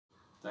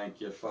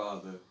Thank you,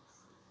 Father.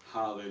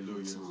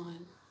 Hallelujah.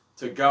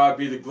 To God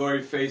be the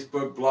glory.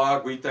 Facebook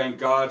blog. We thank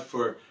God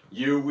for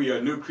you. We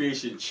are New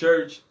Creation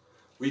Church.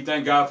 We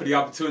thank God for the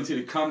opportunity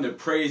to come to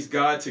praise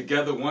God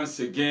together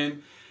once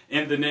again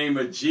in the name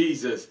of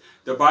Jesus.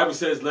 The Bible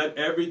says, let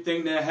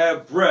everything that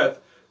have breath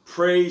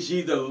praise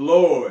ye the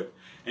Lord.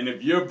 And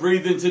if you're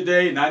breathing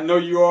today, and I know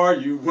you are,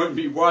 you wouldn't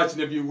be watching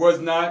if you was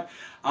not.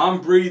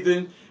 I'm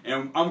breathing,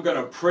 and I'm going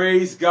to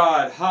praise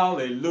God.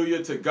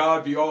 Hallelujah. To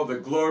God be all the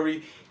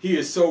glory. He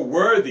is so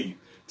worthy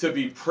to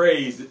be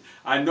praised.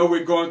 I know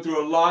we're going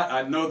through a lot.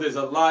 I know there's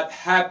a lot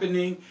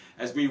happening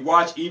as we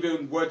watch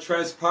even what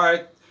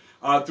transpired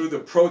through the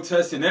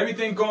protests and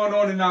everything going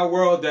on in our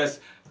world that's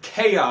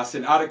chaos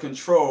and out of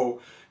control.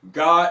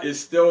 God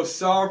is still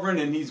sovereign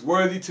and he's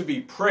worthy to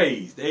be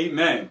praised.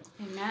 Amen.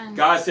 Amen.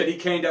 God said he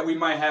came that we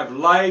might have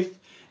life,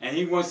 and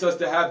he wants us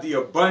to have the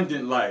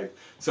abundant life.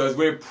 So as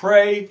we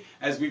pray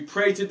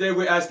today,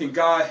 we're asking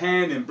God's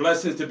hand and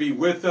blessings to be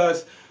with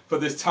us for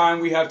this time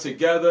we have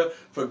together,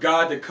 for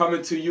God to come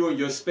into you in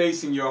your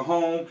space, in your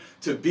home,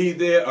 to be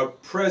there, a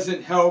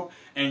present help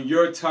in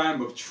your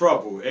time of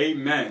trouble.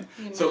 Amen.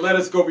 Amen. So let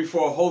us go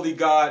before holy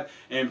God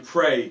and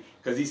pray,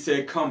 because he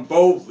said, come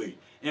boldly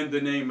in the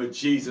name of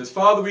Jesus.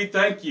 Father, we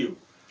thank you.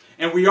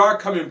 And we are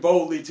coming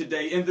boldly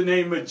today in the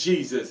name of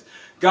Jesus.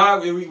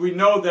 God, we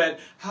know that,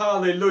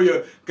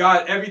 hallelujah,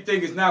 God,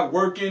 everything is not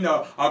working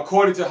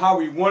according to how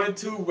we want it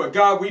to. But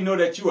God, we know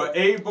that you are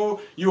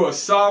able, you are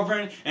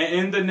sovereign. And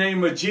in the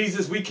name of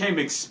Jesus, we came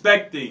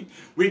expecting.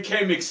 We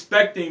came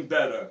expecting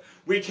better.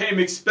 We came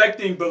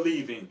expecting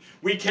believing.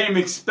 We came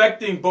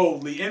expecting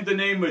boldly in the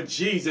name of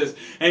Jesus.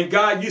 And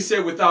God, you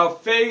said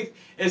without faith,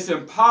 it's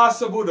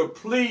impossible to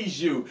please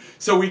you.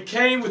 So we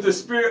came with the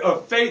spirit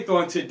of faith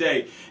on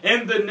today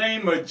in the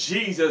name of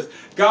Jesus.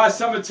 God,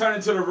 some are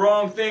turning to the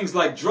wrong things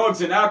like drugs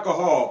and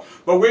alcohol,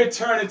 but we're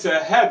turning to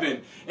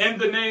heaven in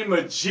the name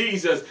of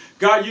Jesus.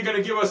 God, you're going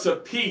to give us a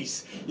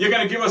peace. You're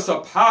going to give us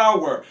a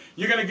power.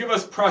 You're going to give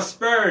us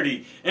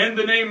prosperity in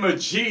the name of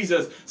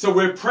Jesus. So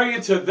we're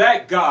praying to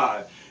that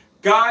God.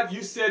 God,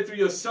 you said through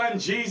your son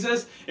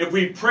Jesus, if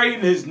we pray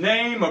in his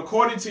name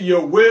according to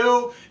your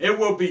will, it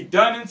will be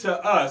done unto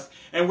us.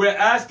 And we're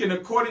asking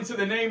according to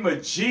the name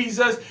of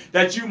Jesus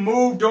that you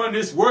moved on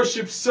this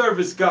worship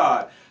service,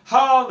 God.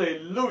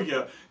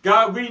 Hallelujah.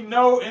 God, we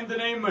know in the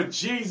name of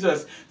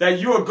Jesus that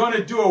you are going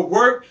to do a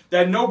work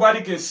that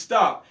nobody can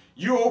stop.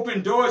 You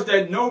open doors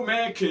that no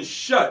man can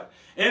shut.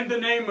 In the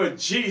name of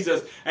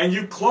Jesus. And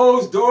you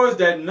close doors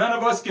that none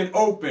of us can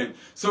open.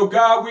 So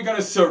God, we're going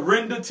to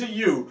surrender to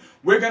you.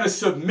 We're going to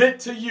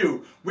submit to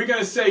you. We're going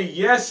to say,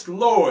 yes,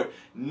 Lord,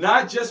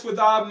 not just with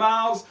our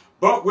mouths,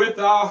 but with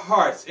our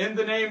hearts. In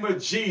the name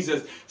of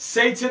Jesus.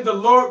 Satan, the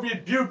Lord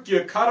rebuke you.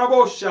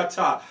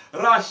 Karaboshata,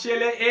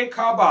 Rashele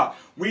Ekaba.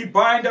 We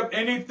bind up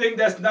anything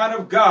that's not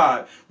of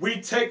God. We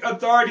take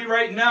authority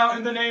right now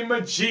in the name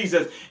of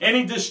Jesus.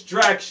 Any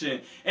distraction,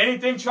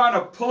 anything trying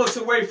to pull us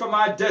away from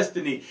our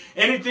destiny,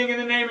 anything in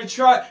the name of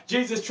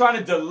Jesus trying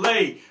to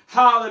delay,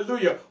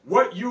 hallelujah,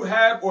 what you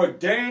have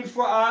ordained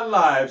for our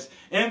lives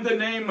in the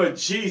name of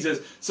Jesus.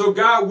 So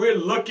God, we're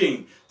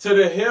looking to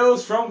the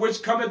hills from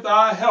which cometh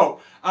our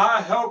help.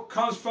 Our help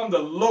comes from the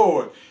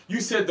Lord.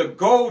 You said the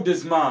gold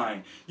is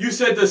mine. You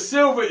said the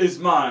silver is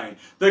mine.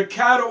 The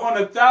cattle on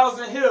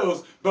 1,000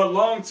 hills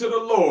belong to the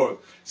Lord.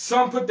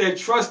 Some put their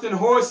trust in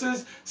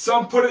horses.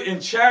 Some put it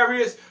in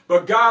chariots.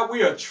 But God,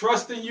 we are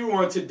trusting you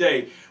on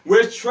today.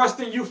 We're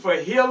trusting you for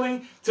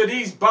healing to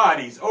these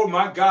bodies. Oh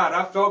my God,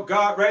 I felt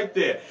God right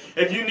there.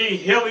 If you need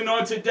healing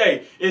on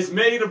today, it's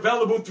made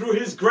available through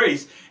his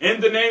grace.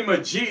 In the name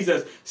of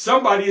Jesus,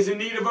 somebody is in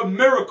need of a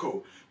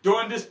miracle.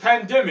 During this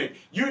pandemic,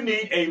 you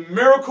need a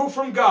miracle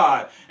from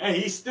God. And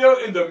he's still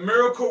in the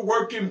miracle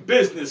working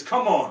business.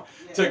 Come on.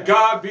 Yeah. To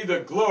God be the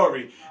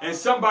glory. And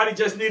somebody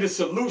just need a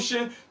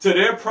solution to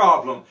their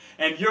problem.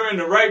 And you're in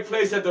the right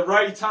place at the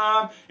right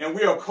time. And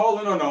we are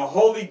calling on a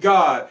holy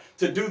God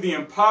to do the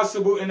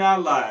impossible in our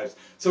lives.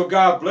 So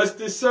God, bless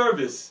this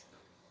service.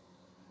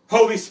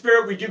 Holy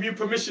Spirit, we give you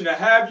permission to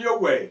have your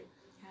way.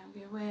 Have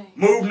your way.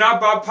 Move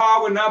not by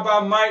power, not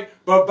by might,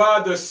 but by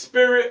the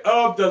Spirit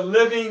of the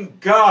living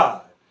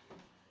God.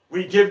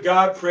 We give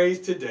God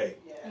praise today.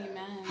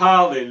 Amen.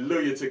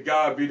 Hallelujah. To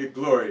God be the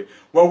glory.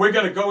 Well, we're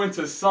going to go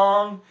into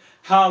song.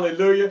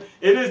 Hallelujah.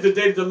 It is the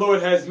day that the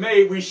Lord has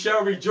made. We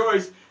shall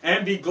rejoice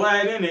and be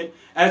glad in it.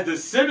 As the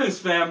Simmons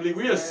family,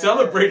 we are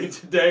celebrating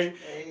today.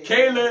 Amen.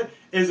 Kayla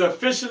is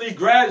officially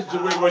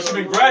graduating. Well, she's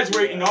been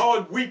graduating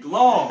all week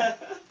long.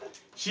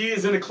 She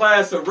is in the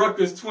class of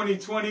Rutgers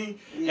 2020.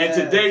 Yes.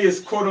 And today is,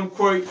 quote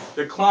unquote,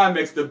 the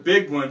climax, the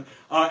big one,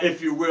 if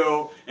you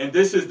will. And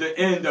this is the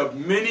end of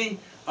many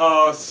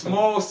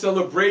small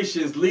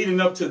celebrations leading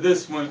up to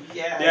this one.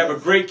 Yes. They have a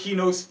great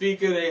keynote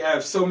speaker. They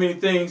have so many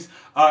things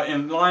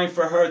in line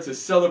for her to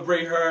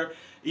celebrate her,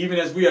 even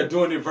as we are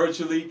doing it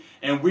virtually.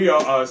 And we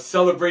are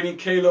celebrating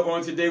Kayla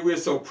on today. We are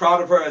so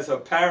proud of her as her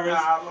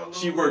parents. Hallelujah.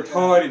 She worked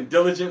hard and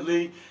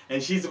diligently,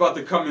 and she's about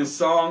to come in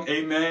song.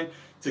 Amen.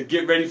 to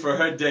get ready for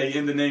her day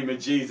in the name of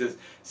Jesus.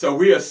 So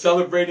we are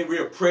celebrating, we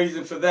are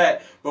praising for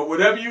that. But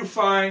whatever you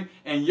find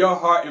in your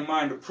heart and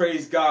mind to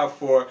praise God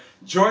for,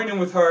 join in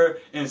with her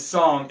in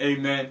song,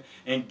 amen,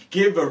 and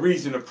give a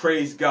reason to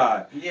praise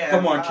God. Yes,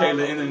 come on,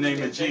 Kayla, in the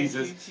name of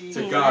Jesus.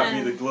 To God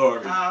be the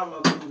glory.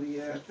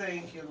 Hallelujah.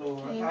 Thank you,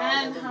 Lord.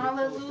 Amen.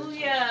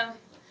 Hallelujah.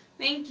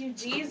 Thank you,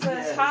 Jesus.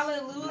 Yes.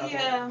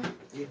 Hallelujah.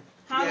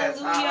 Hallelujah.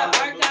 Yes,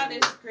 our God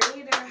is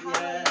greater.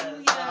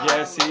 Hallelujah.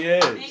 Yes, He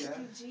is. Thank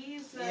you,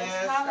 Jesus.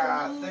 Yes,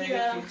 hallelujah. God.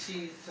 Thank you,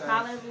 Jesus.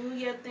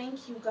 Hallelujah.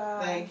 Thank you,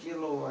 God. Thank you,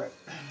 Lord.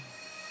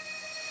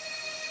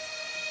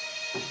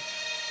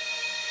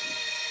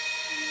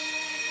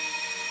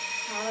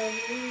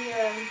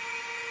 Hallelujah.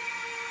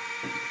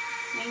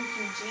 Thank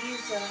you,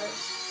 Jesus.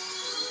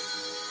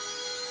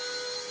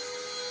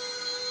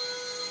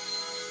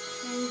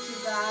 Thank you,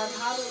 God.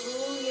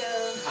 Hallelujah.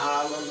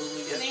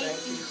 Hallelujah. Thank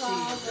you,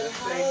 Jesus.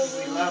 Thank you.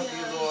 We love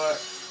you, Lord.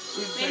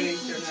 We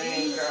praise your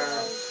name,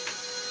 God.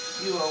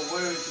 You are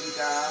worthy,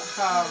 God.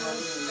 Hallelujah.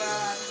 Yes,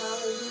 God.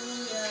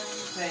 Hallelujah.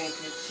 Thank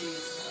you,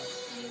 Jesus.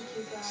 Thank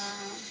you,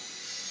 God.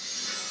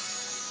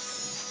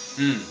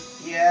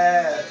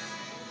 Yes.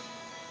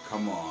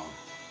 Come on.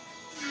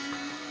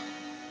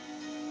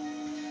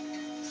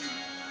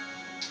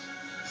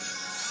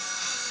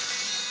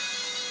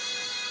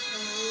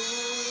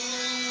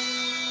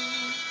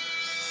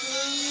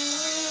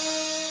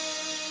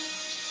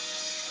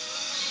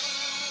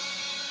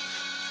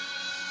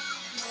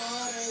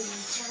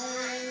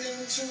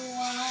 To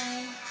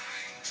wine,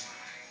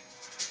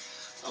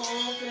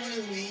 open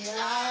the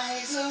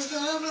eyes of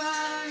the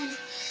blind.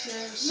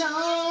 There's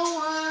no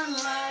one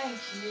like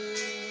you,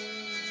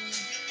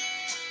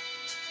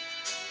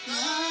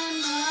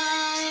 none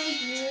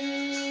like you.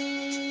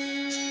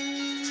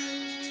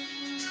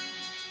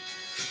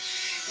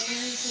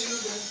 Into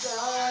the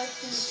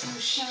darkness you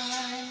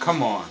shine.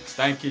 Come on,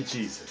 thank you,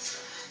 Jesus.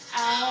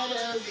 Out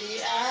of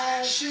the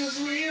ashes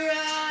we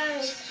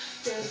rise.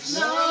 There's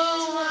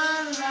no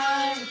one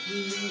like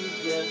you.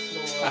 Yes,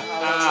 Lord.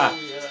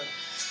 Hallelujah.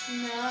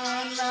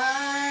 None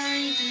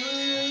like you.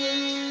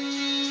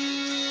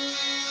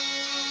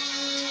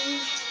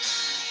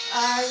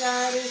 Our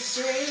God is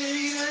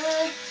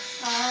greater.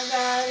 Our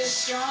God is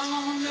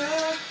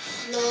stronger.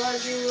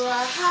 Lord, you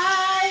are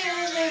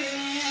higher than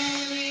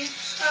any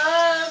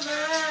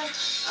other.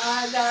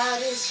 Our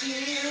God is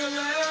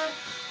healer.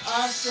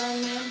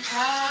 Awesome in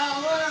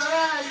power.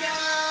 Our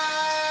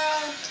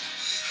God.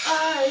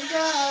 Our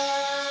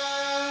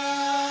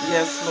God.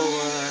 Yes,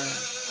 Lord.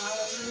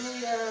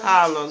 Hallelujah.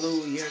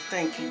 Hallelujah.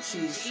 Thank you,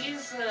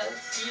 Jesus.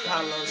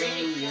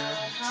 Hallelujah.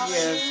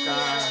 Yes,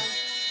 God.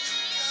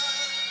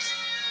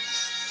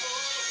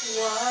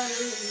 Water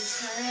is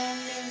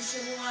turned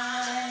into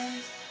wine.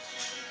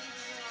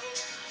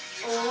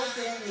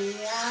 Open the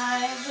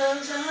eyes of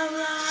the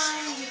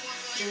blind.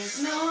 There's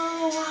no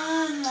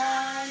one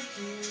like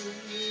you.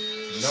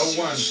 No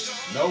one.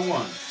 No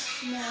one.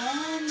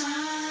 None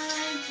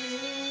like you.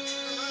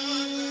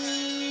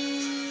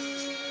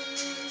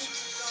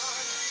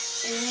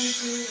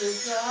 Into the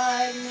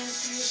darkness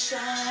you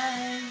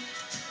shine.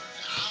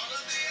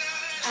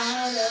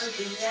 Out of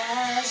the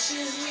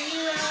ashes we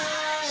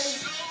rise.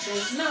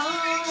 There's no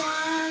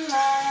one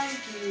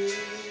like you.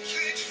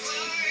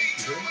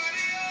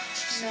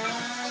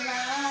 None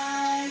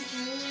like you.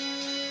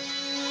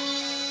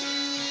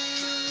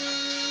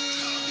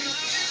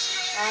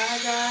 Our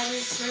God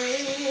is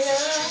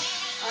greater.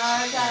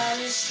 Our God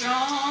is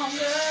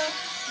stronger.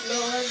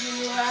 Lord,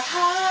 you are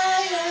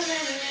higher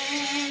than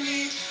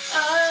any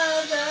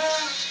other.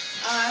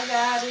 Our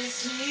God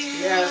is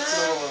healer. Yes,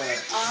 Lord.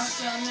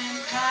 Awesome in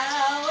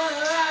power.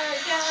 Our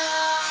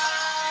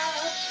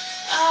God.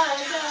 Our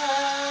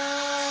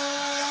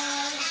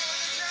God.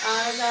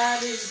 Our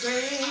God is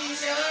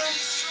greater.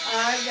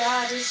 Our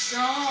God is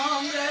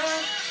stronger.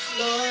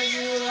 Lord,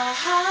 you are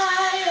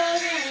higher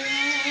than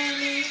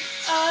any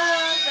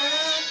other.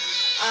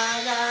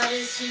 Our God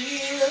is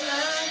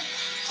healer.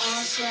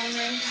 Awesome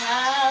in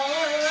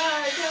power.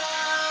 Our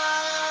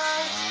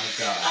God.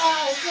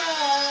 Our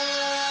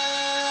God.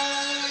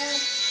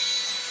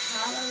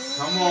 Hallelujah.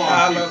 Come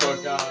on, people of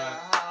God.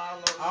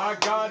 Our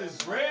God is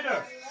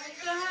greater.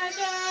 Our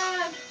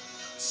God.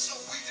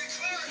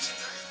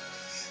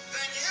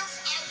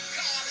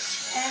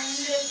 And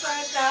if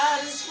our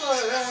God is for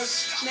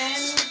us, then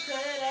who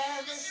could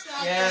ever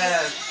stop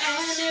us?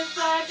 And if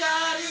our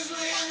God is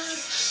with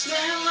us,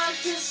 then what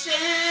can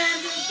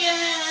stand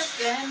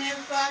against? And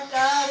if our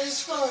God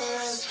is for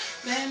us,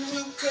 then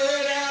who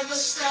could ever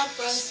stop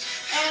us?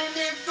 And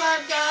if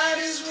our God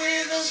is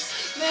with us,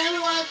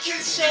 then what can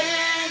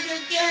stand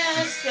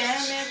against?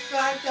 And if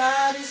our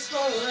God is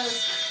for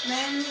us,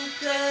 then who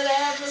could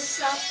ever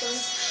stop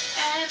us?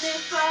 And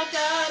if our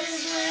God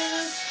is with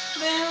us,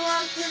 then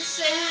what can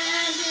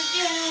stand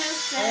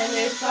against? And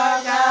if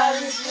our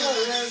God is for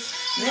us,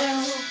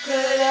 then who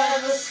could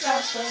ever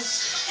stop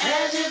us?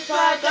 And if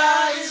our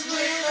God is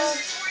with us,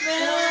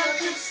 then what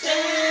can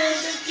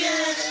stand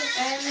against?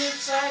 And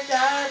if our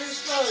God is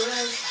for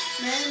us,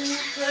 then who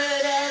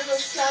could ever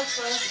stop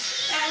stop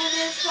us? And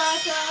if our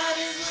God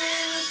is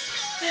with us,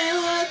 then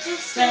what can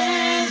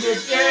stand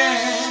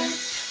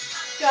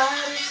against?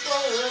 God is for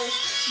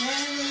us,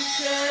 then who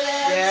could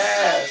ever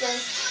stop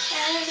us?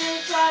 And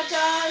if our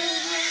God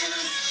is with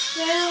us,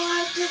 then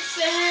what can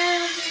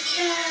stand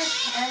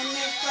against? And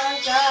if our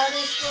God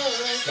is for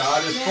us,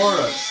 God is then for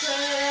who us.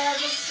 could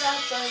ever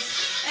stop us?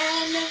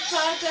 And if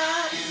our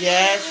God is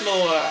Yes, for us,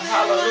 Lord. then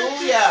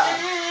Hallelujah.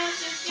 what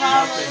can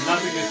stand against?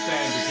 Nothing can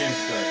stand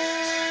against us.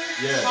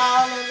 Yes.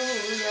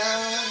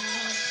 Hallelujah.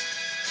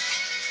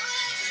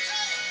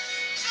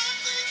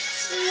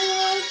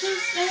 What can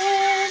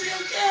stand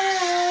against?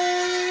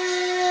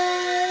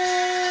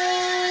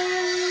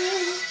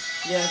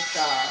 Yes,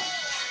 God.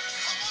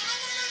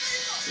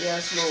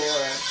 Yes,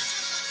 Lord.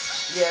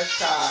 Yes,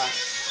 God.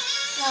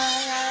 Our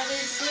God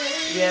is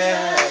greater.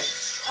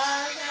 Yes.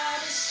 Our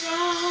God is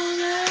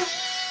stronger.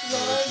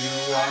 Lord, you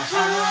are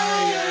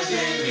higher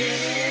than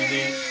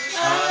any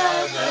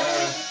other.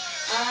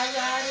 Our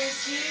God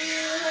is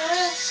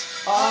healer.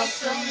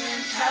 Awesome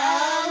in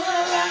power.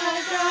 Our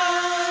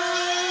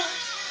God.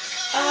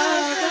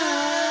 Our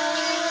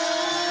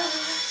God.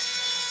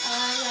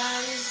 Our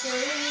God is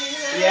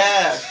greater.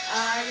 Yes.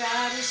 Our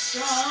God is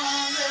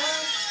stronger.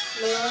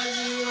 Lord,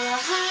 you are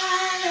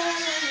higher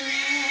than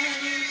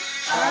any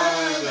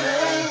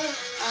other.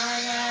 Our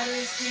God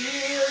is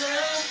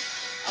healer.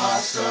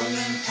 Awesome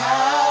in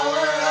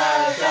power.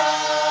 Our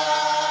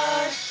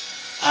God.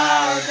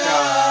 Our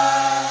God.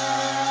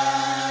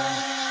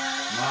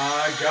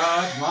 My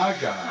God, my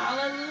God.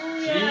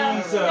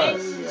 Hallelujah. Jesus. Thank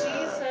you,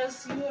 Jesus.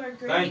 You are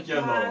great. Thank you,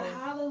 God. Lord.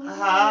 Hallelujah.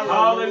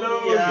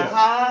 Hallelujah. Hallelujah.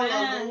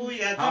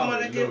 Hallelujah. Come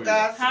on and give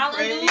God some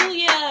praise.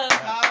 Hallelujah.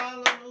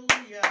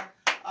 Hallelujah.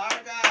 Our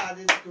God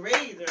is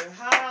greater.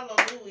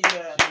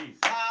 Hallelujah. Jesus.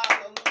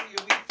 Hallelujah.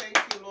 We thank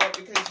you, Lord,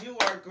 because you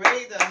are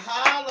greater.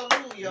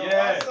 Hallelujah.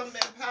 Yes. Awesome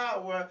in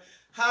power.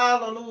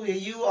 Hallelujah.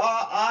 You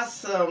are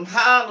awesome.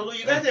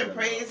 Hallelujah. Let him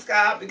praise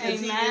God because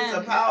he is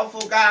a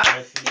powerful God.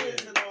 Yes, he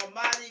is an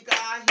almighty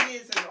God. He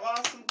is an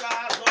awesome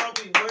God. Lord,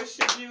 we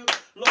worship you.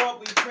 Lord,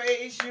 we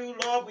praise you.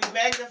 Lord, we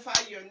magnify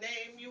your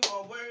name. You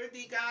are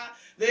worthy, God.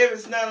 There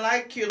is none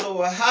like you,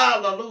 Lord.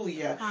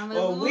 Hallelujah.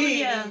 Well,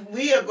 we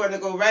are going to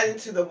go right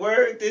into the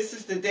word. This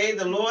is the day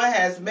the Lord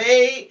has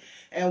made.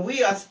 And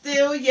we are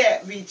still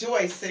yet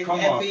rejoicing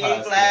and being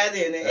glad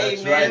in it.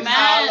 That's Amen. right.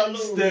 Hallelujah.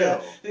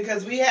 Still.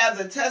 Because we have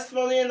the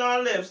testimony in our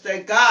lips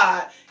that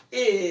God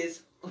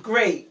is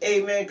great.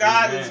 Amen.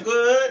 God is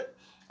good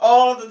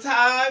all the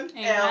time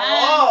and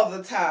all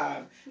the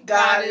time.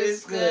 God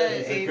is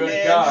good. He's a Amen.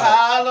 good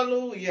God.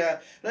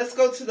 Hallelujah. Let's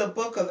go to the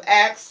book of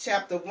Acts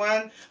chapter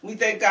 1. We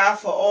thank God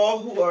for all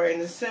who are in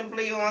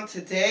assembly on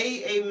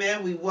today.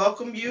 Amen. We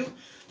welcome you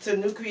to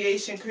New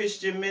Creation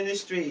Christian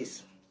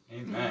Ministries.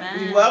 Amen.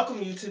 We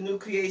welcome you to New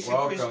Creation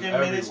Christian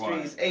everyone.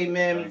 Ministries.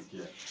 Amen. Thank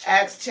you.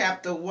 Acts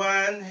chapter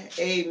 1.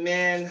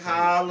 Amen.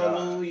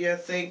 Hallelujah.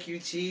 Thank you,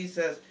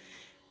 Jesus.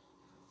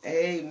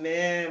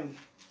 Amen.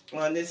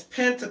 On this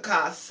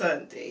Pentecost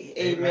Sunday.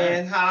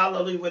 Amen.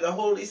 Hallelujah. Where the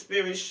Holy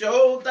Spirit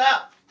showed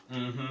up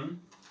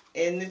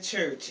in the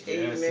church.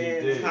 Yes,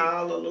 Amen. he did.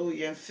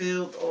 Hallelujah. And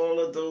filled all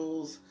of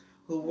those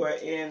who were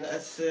in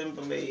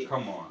assembly.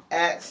 Come on.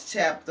 Acts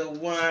chapter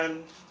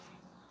 1.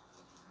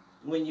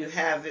 When you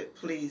have it,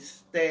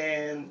 please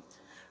stand.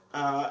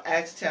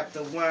 Acts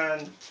chapter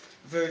 1,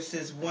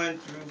 verses 1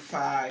 through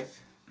 5.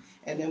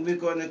 And then we're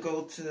going to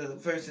go to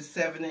verses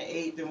 7 and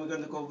 8. Then we're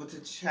going to go over to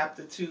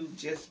chapter 2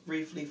 just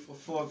briefly for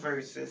 4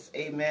 verses.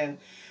 Amen.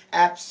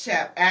 Acts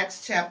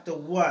chapter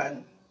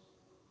 1,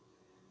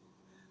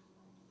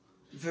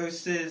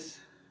 verses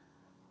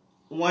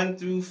 1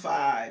 through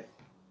 5.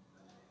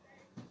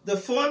 The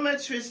former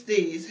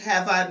trustees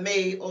have I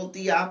made, O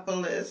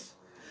Theophilus,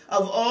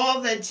 of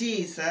all that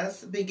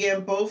Jesus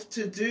began both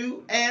to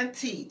do and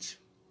teach,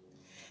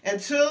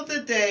 until the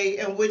day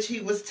in which he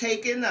was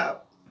taken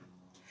up.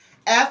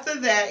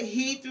 After that,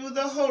 he, through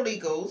the Holy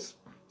Ghost,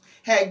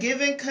 had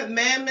given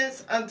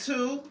commandments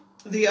unto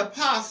the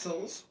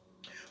apostles,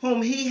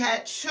 whom he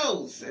had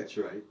chosen. That's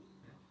right.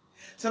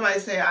 Somebody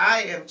say,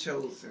 I am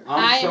chosen.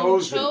 I'm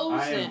chosen.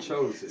 I am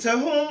chosen. To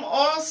whom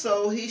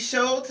also he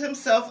showed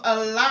himself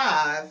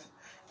alive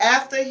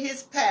after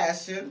his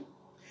passion,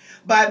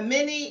 by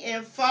many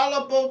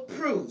infallible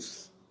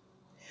proofs,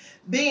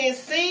 being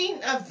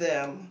seen of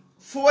them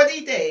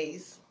 40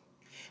 days,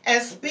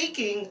 and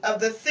speaking of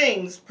the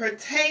things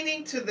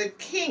pertaining to the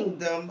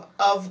kingdom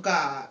of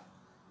God.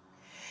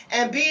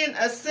 And being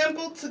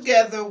assembled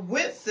together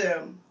with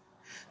them,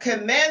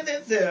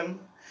 commanded them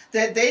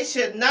that they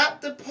should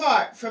not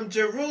depart from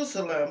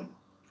Jerusalem,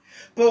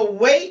 but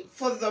wait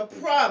for the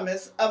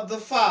promise of the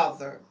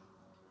Father,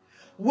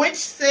 which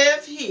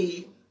saith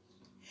he,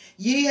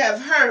 Ye have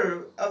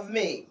heard of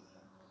me.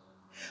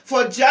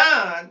 For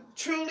John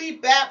truly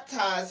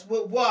baptized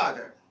with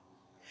water,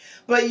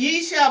 but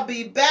ye shall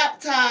be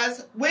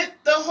baptized with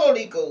the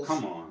Holy Ghost.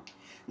 Come on.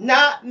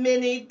 Not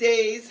many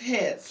days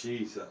hence.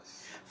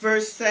 Jesus.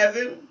 Verse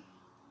 7.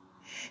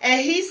 And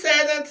he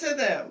said unto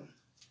them,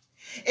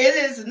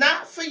 It is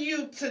not for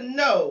you to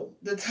know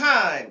the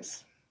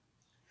times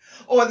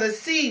or the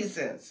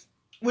seasons,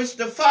 which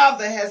the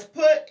Father has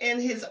put in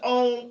his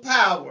own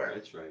power.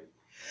 That's right.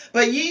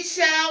 But ye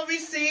shall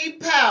receive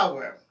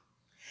power.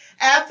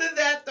 After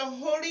that the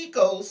Holy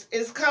Ghost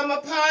is come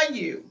upon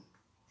you,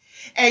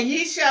 and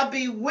ye shall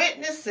be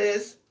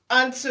witnesses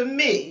unto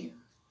me,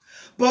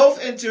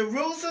 both in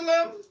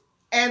Jerusalem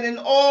and in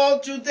all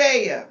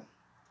Judea,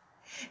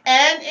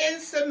 and in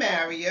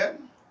Samaria,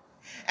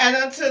 and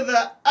unto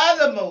the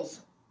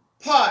uttermost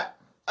part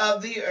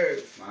of the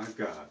earth. My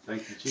God.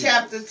 Thank you, Jesus.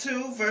 Chapter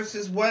 2,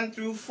 verses 1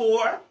 through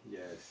 4.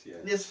 Yes, yes.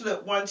 Just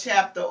flip one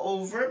chapter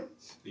over.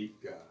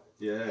 Speak, God.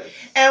 Yes.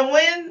 And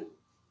when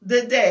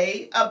the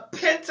day of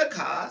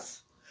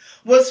Pentecost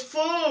was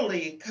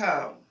fully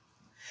come,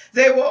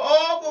 they were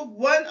all with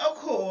one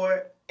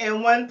accord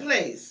in one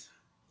place.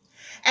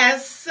 And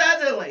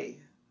suddenly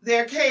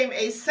there came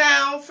a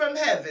sound from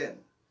heaven,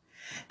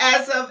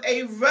 as of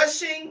a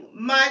rushing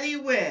mighty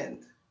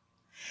wind,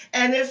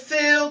 and it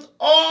filled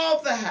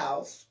all the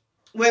house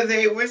where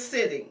they were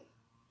sitting.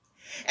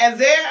 And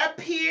there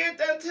appeared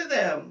unto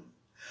them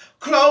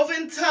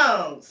cloven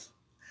tongues,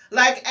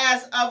 like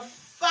as of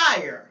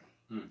fire,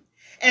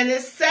 and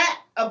it sat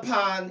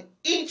upon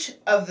each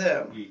of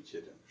them.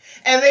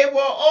 And they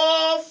were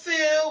all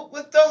filled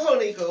with the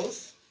Holy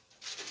Ghost,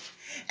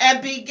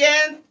 and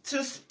began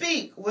to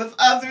speak with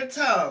other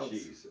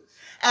tongues,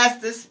 as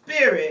the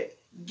Spirit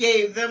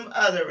gave them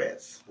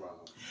utterance. Wow.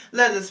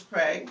 Let us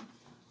pray.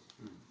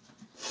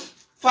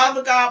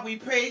 Father God, we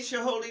praise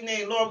your holy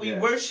name. Lord, we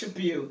worship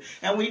you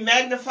and we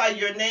magnify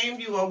your name.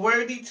 You are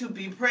worthy to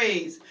be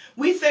praised.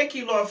 We thank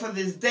you, Lord, for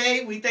this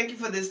day. We thank you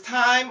for this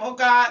time, oh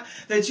God,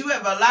 that you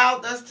have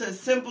allowed us to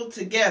assemble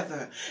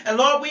together. And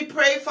Lord, we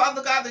pray,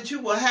 Father God, that you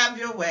will have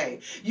your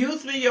way.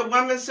 Use me, your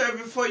woman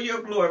servant, for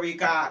your glory,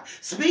 God.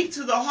 Speak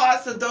to the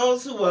hearts of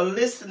those who are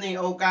listening,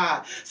 oh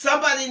God.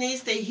 Somebody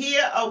needs to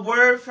hear a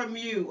word from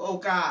you, oh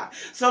God.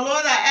 So,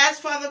 Lord, I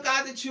ask, Father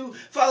God, that you,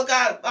 Father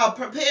God,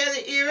 prepare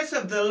the ears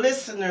of the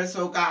listeners,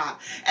 oh God,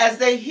 as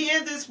they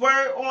hear this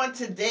word on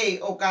today,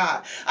 oh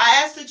God.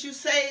 I ask that you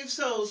save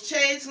souls,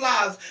 change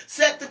lives,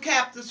 set the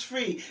captives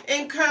free,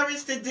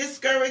 encourage the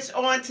discouraged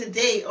on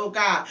today, oh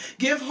God.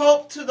 Give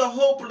hope to the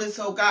hopeless,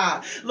 oh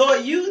God.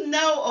 Lord, you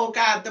know, oh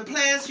God, the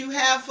plans you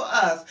have for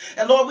us.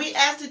 And Lord, we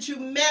ask that you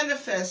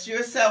manifest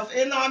yourself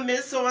in our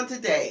midst on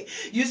today.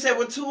 You said,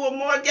 with two or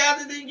more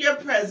gathered in your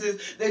presence,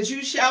 that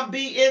you shall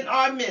be in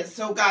our midst,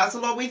 oh God.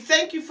 So Lord, we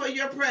thank you for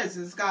your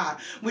presence, God.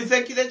 We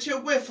thank you that you're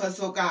with us,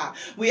 oh God.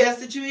 We ask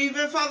that you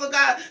even, Father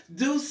God,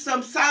 do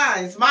some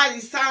signs,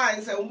 mighty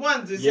signs and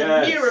wonders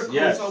and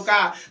miracles, oh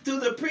God, through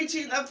the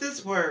preaching of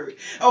this word,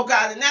 oh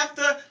God. And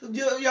after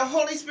your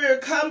Holy Spirit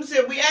comes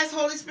in, we ask,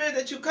 Holy Spirit,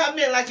 that you come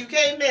in like you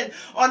came in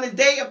on the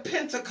day of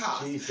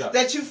Pentecost,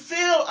 that you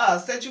fill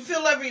us, that you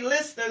fill every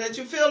listener, that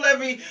you fill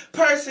every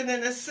person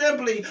in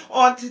assembly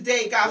on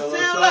today, God.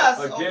 Fill us,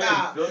 oh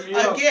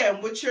God,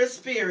 again with your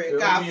spirit,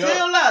 God.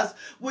 Fill us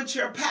with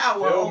your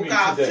power, oh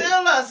God.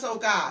 Fill us, oh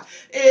God.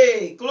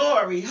 Hey,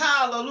 glory,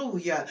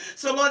 hallelujah.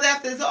 So, Lord,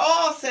 after it's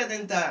all said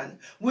and done,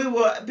 we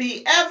will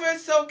be ever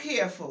so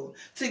careful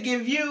to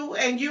give you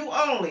and you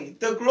only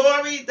the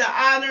glory, the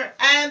honor,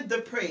 and the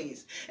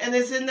praise. And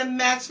it's in the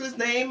matchless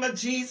name of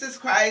Jesus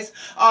Christ,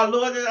 our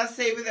Lord and our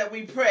Savior, that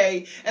we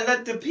pray. And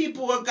let the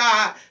people of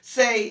God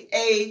say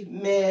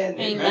amen.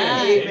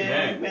 Amen.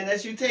 Amen. Amen.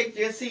 As you take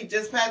your seat,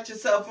 just pat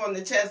yourself on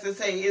the chest and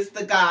say, it's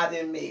the God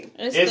in me.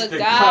 It's the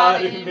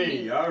God in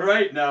me. All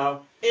right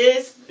now.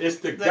 It's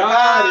the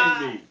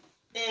God in me.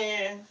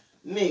 In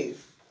me.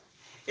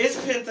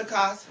 It's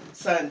Pentecost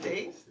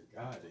Sunday.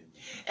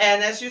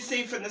 And as you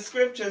see from the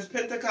scriptures,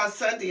 Pentecost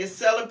Sunday is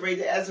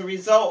celebrated as a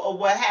result of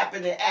what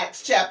happened in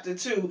Acts chapter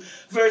 2,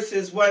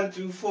 verses 1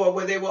 through 4,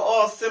 where they were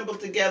all assembled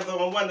together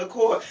on one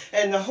accord.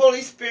 And the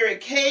Holy Spirit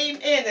came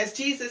in, as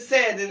Jesus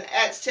said in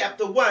Acts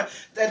chapter 1,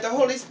 that the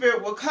Holy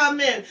Spirit will come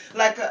in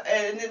and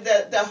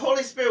the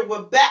Holy Spirit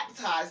will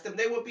baptize them.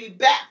 They will be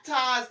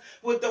baptized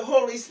with the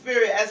Holy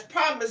Spirit as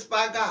promised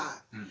by God.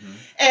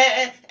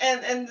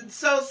 And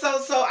so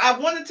I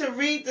wanted to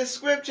read the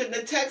scripture and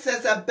the text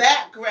as a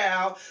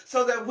background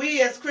so that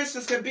we as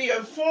Christians can be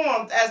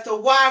informed as to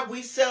why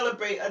we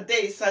celebrate a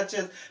day such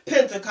as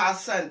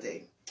Pentecost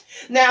Sunday.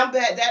 Now,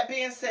 that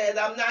being said,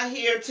 I'm not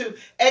here to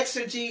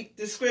exegete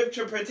the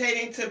scripture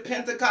pertaining to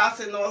Pentecost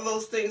and all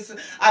those things.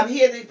 I'm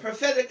here to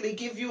prophetically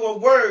give you a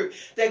word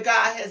that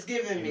God has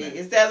given me.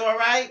 Is that all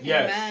right?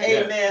 Yes.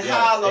 Amen. Yes.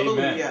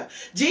 Hallelujah. Amen.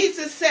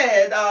 Jesus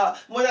said,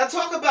 when I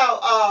talk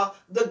about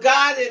the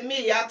God in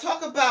me, I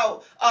talk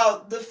about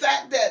the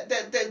fact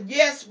that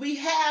yes, we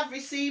have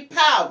received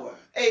power.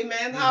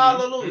 Amen.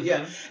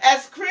 Hallelujah.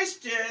 As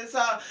Christians,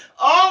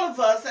 all of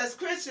us as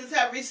Christians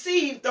have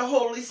received the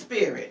Holy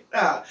Spirit.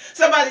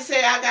 Somebody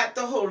say, I got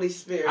the Holy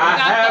Spirit. I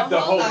have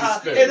the Holy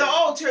Spirit. In the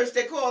old church,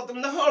 they called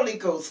them the Holy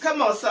Ghost.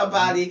 Come on,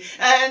 somebody.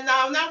 And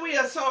now we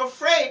are so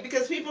afraid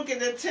because people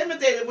get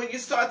intimidated when you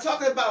start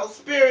talking about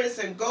spirits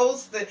and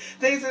ghosts and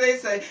things that they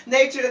say,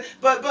 nature.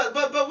 But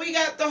we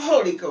got the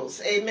Holy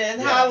Ghost. Amen.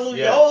 Yes,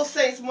 hallelujah. Yes. Old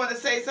saints want to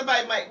say,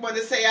 somebody might want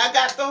to say, I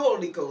got the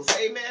Holy Ghost.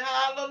 Amen.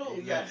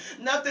 Hallelujah. Amen.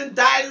 Nothing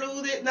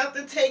diluted,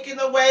 nothing taken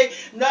away,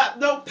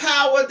 no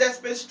power that's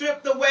been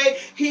stripped away.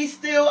 He's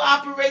still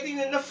operating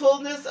in the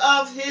fullness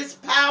of his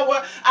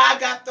power. I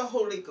got the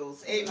Holy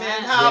Ghost. Amen.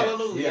 Yes.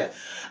 Hallelujah. Yes.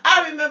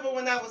 I remember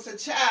when I was a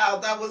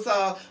child, I was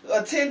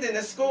attending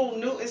a school,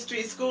 Newton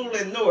Street School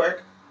in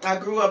Newark. I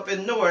grew up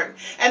in Newark.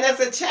 And as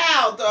a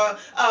child,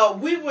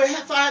 we would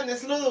find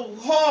this little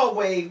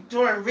hallway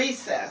during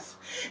recess.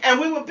 And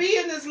we would be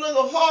in this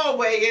little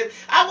hallway, and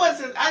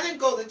I didn't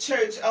go to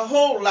church a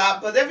whole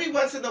lot, but every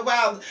once in a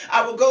while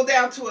I would go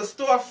down to a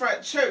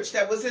storefront church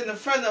that was in the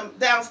front of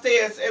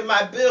downstairs in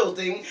my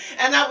building,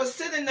 and I would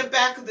sit in the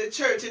back of the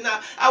church, and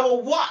I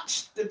would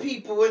watch the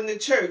people in the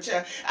church.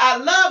 I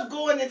loved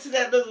going into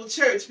that little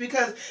church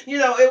because,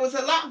 it was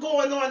a lot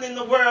going on in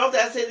the world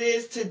as it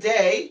is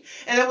today,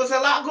 and it was a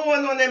lot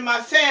going on in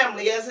my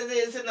family as it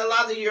is in a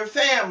lot of your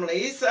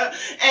families,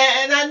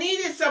 and I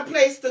needed some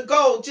place to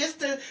go just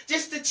to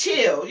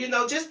chill,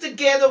 just to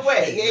get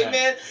away.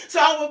 Amen. So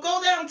I would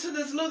go down to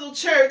this little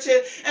church,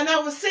 and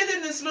I would sit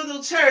in this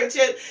little church,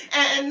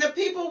 and the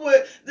people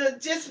would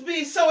just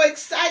be so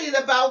excited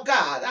about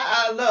God.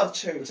 I love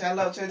church. I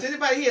love church.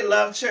 Anybody here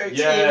love church?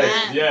 Yes,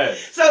 Amen. yes.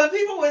 So the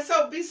people would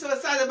be so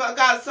excited about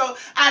God. So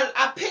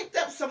I picked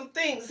up some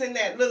things in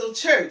that little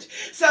church.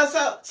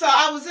 So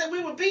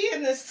we would be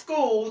in this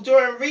school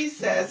during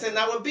recess, and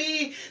I would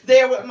be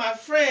there with my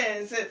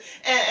friends,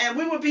 and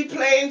we would be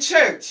playing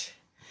church.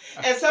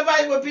 And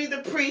somebody would be the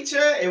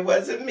preacher. It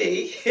wasn't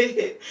me.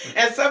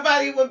 And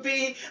somebody would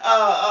be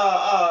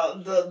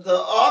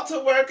the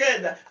altar worker,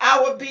 and I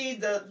would be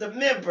the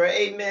member.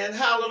 Amen.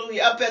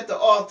 Hallelujah. Up at the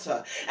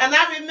altar. And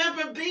I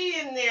remember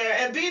being there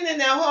and being in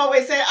that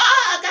hallway saying,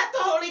 I got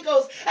the Holy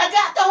Ghost. I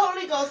got the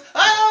Holy Ghost.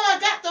 Oh, I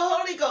got the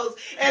Holy Ghost.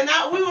 And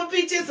we would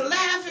be just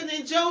laughing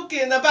and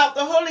joking about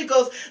the Holy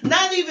Ghost,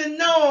 not even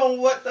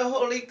knowing what the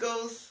Holy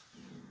Ghost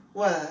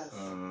was.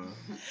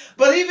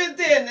 But even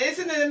then,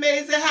 isn't it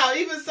amazing how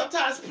even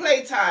sometimes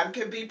playtime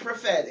can be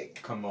prophetic?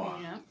 Come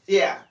on.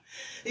 Yeah.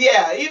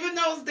 Even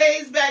those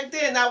days back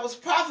then, I was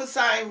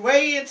prophesying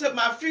way into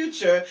my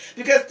future,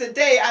 because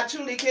today I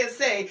truly can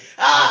say,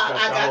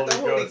 I got the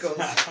Holy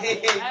Ghost.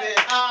 Amen.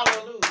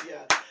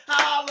 Hallelujah.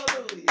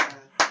 Hallelujah.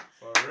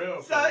 For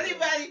real. So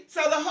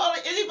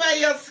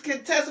anybody else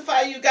can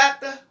testify you got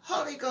the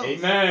Holy Ghost.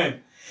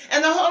 Amen.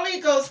 And the Holy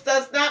Ghost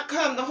does not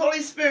come, the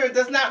Holy Spirit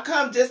does not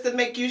come just to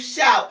make you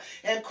shout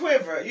and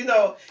quiver.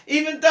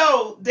 Even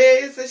though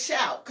there is a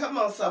shout, come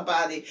on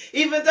somebody,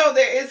 even though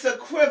there is a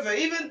quiver,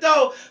 even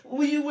though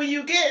when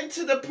you get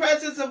into the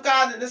presence of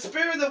God and the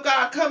Spirit of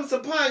God comes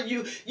upon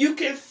you, you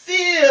can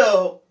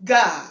feel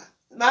God.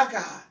 My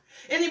God.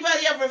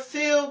 Anybody ever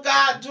feel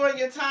God during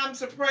your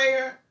times of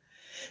prayer?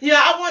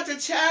 I want to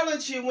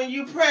challenge you when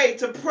you pray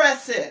to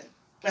press it.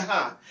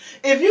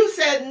 If you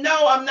said,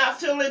 no, I'm not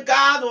feeling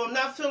God, or I'm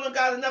not feeling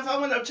God enough, I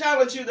want to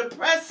challenge you to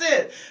press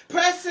it.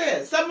 Press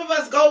it. Some of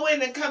us go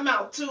in and come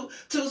out too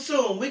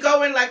soon. We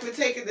go in like we're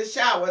taking a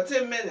shower,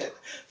 10 minutes,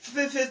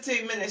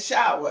 15-minute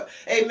shower.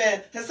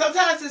 Amen. And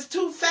sometimes it's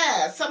too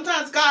fast.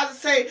 Sometimes God is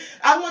saying,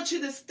 I want you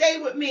to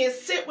stay with me and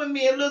sit with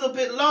me a little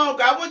bit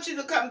longer. I want you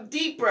to come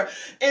deeper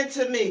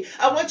into me.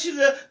 I want you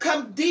to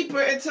come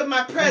deeper into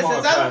my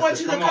presence. I don't want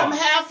you to come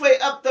halfway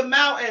up the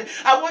mountain.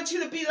 I want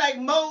you to be like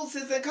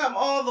Moses and come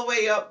all the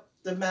way up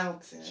the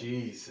mountain.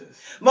 Jesus.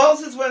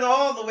 Moses went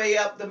all the way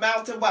up the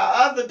mountain while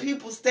other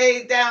people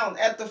stayed down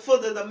at the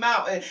foot of the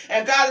mountain.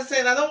 And God is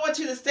saying, I don't want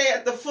you to stay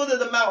at the foot of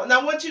the mountain.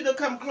 I want you to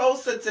come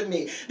closer to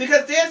me,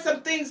 because there's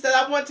some things that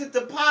I want to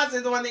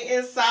deposit on the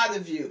inside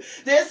of you.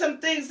 There's some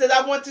things that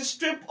I want to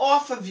strip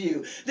off of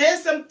you.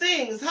 There's some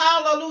things,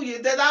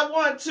 hallelujah, that I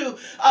want to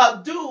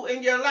do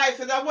in your life,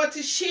 and I want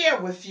to share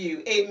with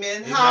you.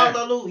 Amen.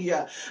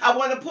 Hallelujah. I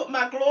want to put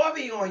my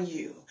glory on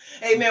you.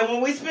 Amen.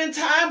 When we spend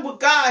time with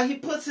God, He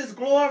puts His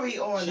glory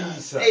on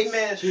us.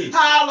 Amen. Jesus.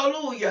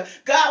 Hallelujah.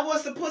 God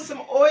wants to put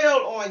some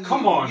oil on you.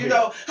 Come on.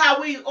 How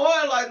we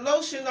oil and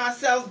lotion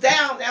ourselves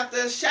down after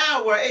a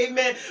shower.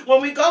 Amen.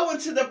 When we go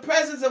into the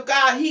presence of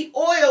God, He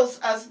oils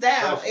us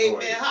down.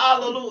 Amen.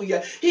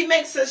 Hallelujah. He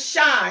makes us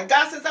shine.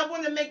 God says, I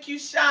want to make you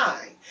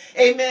shine.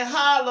 Amen.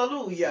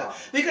 Hallelujah.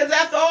 Because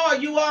after all,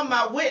 you are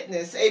my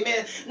witness.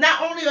 Amen.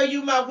 Not only are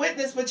you my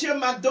witness, but you're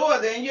my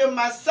daughter and you're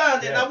my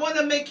son. And I want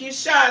to make you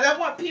shine. I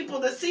want people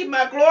to see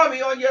my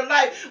glory on your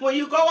life when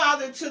you go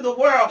out into the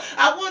world.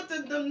 I want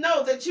them to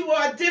know that you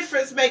are a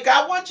difference maker.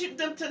 I want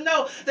them to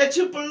know that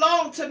you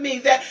belong to me,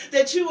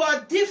 that you are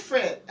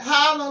different.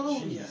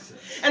 Hallelujah. Jesus.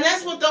 And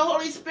that's what the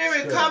Holy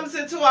Spirit comes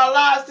into our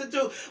lives to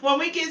do. When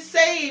we get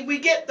saved, we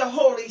get the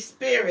Holy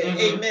Spirit.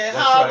 Amen. That's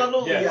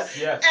Hallelujah. Right.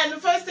 Yes. And the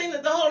first thing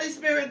that the Holy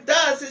Spirit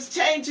does is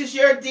changes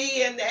your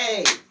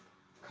DNA.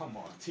 Come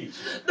on, teach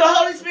it. The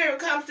Holy Spirit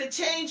comes to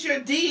change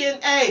your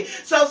DNA.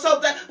 So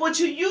that what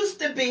you used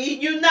to be,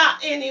 you're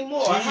not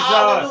anymore. Jesus.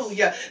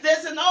 Hallelujah.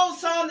 There's an old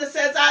song that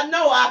says, I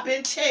know I've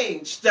been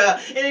changed.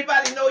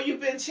 Anybody know you've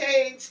been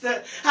changed?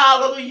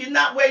 Hallelujah. You're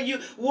not where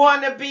you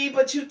want to be,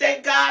 but you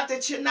thank God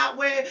that you're not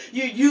where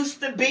you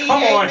used to be.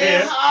 Come on, Amen.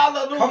 here.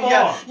 Hallelujah. Come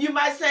on. You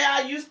might say,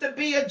 I used to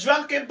be a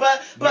drunkard,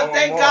 but No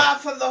thank more. God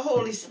for the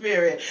Holy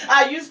Spirit.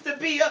 I used to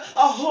be a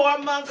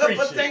whoremonger, Preach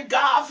but it. thank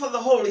God for the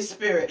Holy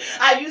Spirit.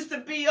 I used to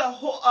be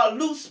a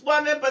loose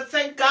woman, but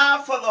thank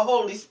God for the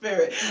Holy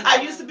Spirit.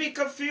 I used to be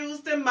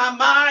confused in my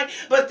mind,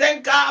 but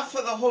thank God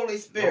for the Holy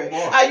Spirit. No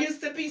more. I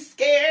used to be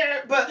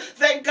scared, but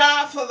thank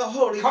God for the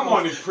Holy Come Ghost.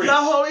 on and preach. The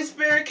Holy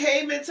Spirit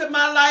came into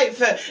my life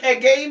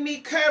and gave me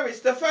courage.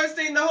 The first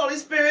thing the Holy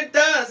Spirit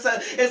does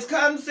is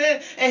comes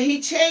in and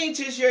he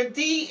changes your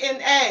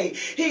DNA.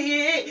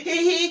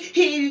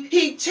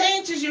 He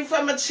changes you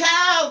from a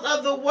child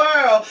of the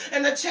world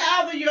and a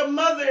child of your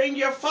mother and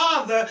your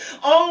father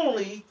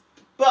only,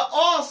 but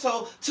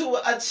also to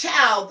a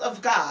child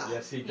of God.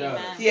 Yes, he does.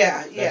 Amen.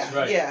 Yeah.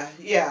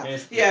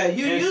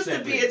 You used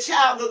to be a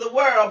child of the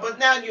world, but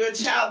now you're a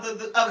child of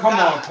God. Come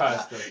on,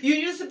 Pastor. You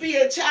used to be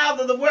a child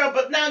of the world,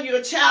 but now you're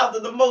a child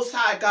of the Most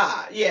High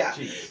God. Yeah.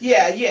 Jesus.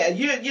 Yeah.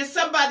 You're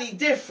somebody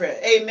different.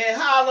 Amen.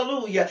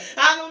 Hallelujah.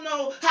 I don't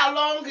know how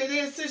long it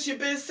is since you've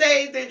been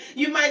saved, and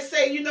you might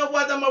say, you know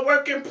what, I'm a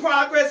work in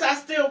progress. I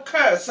still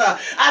curse. I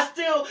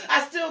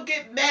still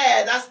get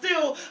mad. I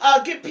still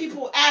give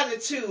people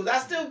attitude. I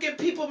still give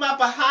people my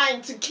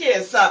behind to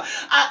kiss.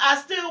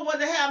 I still want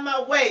to have my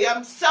way.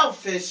 I'm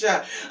selfish.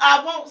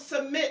 I won't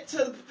submit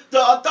to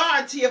the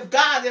authority of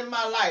God in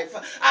my life.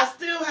 I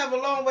still have a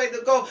long way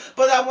to go,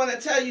 but I want to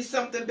tell you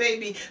something,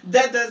 baby.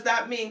 That does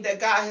not mean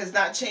that God has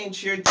not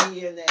changed your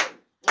DNA.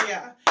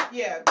 Yeah.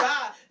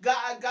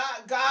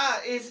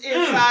 God is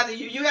inside of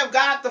you. You have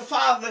God the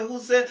Father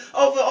who's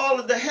over all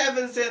of the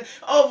heavens and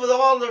over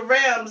all the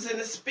realms and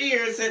the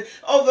spheres and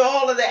over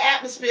all of the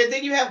atmosphere.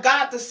 Then you have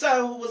God the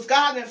Son who was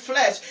God in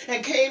flesh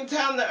and came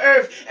down to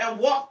earth and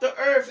walked the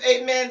earth,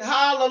 amen,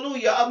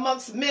 hallelujah,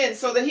 amongst men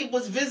so that he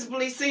was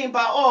visibly seen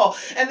by all.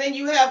 And then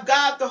you have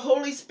God the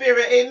Holy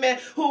Spirit, amen,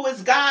 who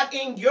is God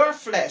in your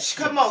flesh.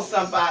 Come on,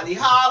 somebody.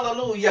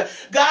 Hallelujah.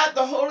 God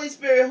the Holy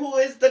Spirit who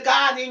is the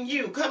God in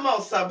you. Come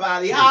on,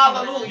 somebody.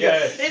 Hallelujah.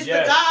 Yes, It's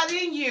yes. the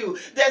God in you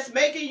that's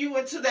making you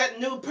into that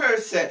new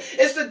person.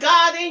 It's the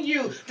God in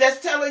you that's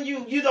telling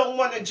you you don't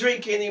want to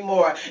drink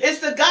anymore. It's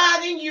the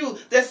God in you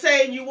that's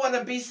saying you want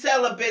to be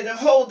celibate and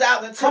hold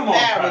out until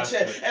marriage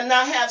and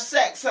not have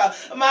sex.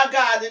 My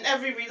God, in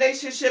every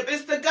relationship.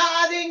 It's the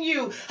God in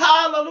you,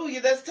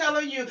 hallelujah, that's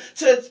telling you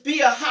to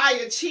be a high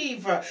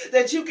achiever,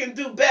 that you can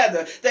do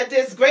better, that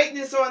there's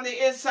greatness on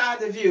the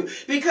inside of you,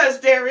 because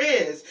there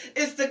is.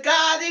 It's the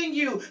God in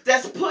you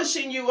that's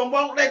pushing you and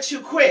won't let you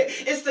quit.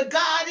 It's the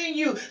God in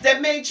you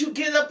that made you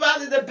get up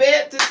out of the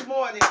bed this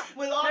morning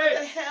with all of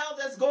the hell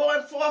that's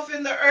going forth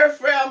in the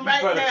earth realm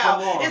right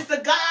now. It's the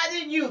God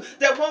in you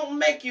that won't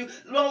let you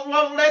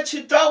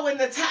throw in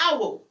the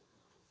towel.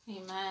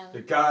 Amen.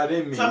 The God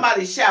in me.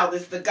 Somebody shout,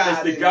 it's the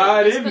God in me. It's the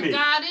God in me. It's the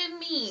God in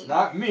me. It's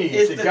not me.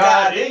 It's the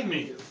God in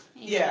me.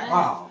 Yeah.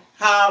 Wow.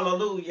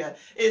 Hallelujah.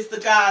 It's the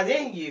God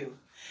in you.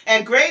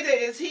 And greater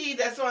is he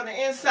that's on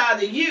the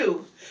inside of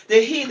you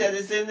than he that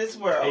is in this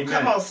world. Amen.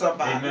 Come on,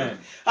 somebody. Amen.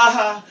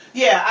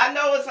 Yeah, I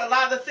know it's a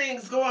lot of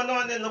things going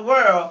on in the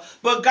world,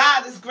 but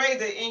God is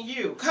greater in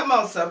you. Come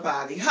on,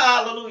 somebody.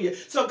 Hallelujah.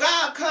 So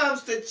God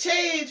comes to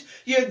change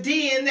your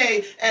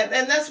DNA,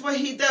 and that's what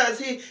he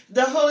does.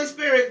 The Holy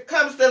Spirit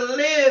comes to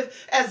live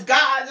as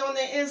God on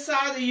the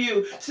inside of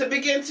you to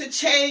begin to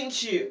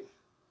change you.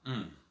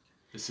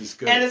 This is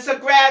good. And it's a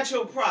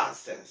gradual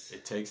process.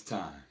 It takes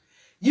time.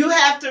 You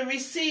have to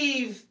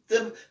receive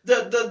the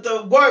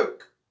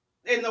work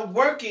and the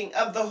working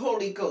of the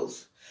Holy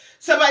Ghost.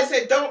 Somebody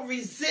said, don't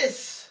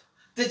resist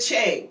the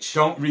change.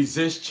 Don't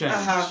resist change.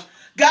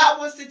 God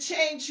wants to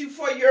change you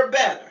for your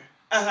better.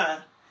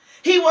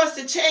 He wants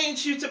to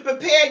change you to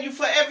prepare you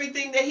for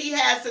everything that he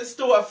has in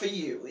store for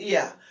you.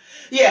 Yeah.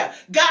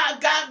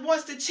 God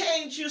wants to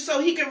change you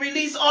so he can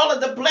release all of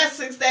the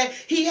blessings that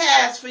he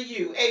has for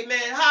you. Amen.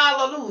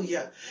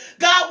 Hallelujah.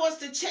 God wants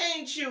to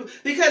change you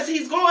because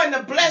he's going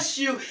to bless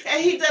you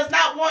and he does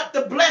not want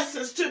the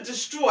blessings to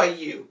destroy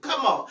you.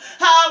 Come on.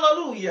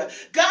 Hallelujah.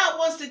 God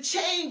wants to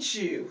change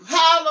you.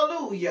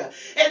 Hallelujah.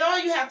 And all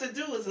you have to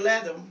do is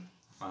let him.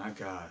 My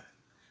God.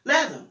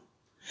 Let him.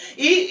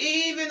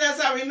 Even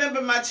as I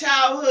remember my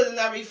childhood and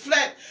I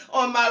reflect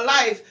on my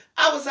life,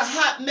 I was a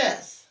hot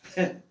mess.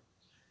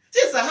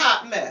 Just a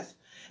hot mess.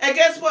 And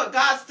guess what?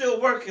 God's still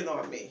working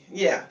on me.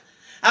 Yeah.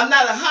 I'm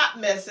not a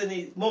hot mess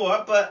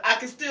anymore, but I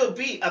can still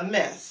be a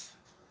mess.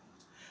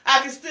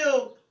 I can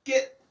still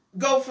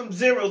go from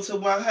 0 to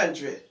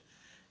 100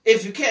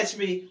 if you catch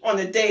me on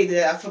the day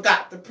that I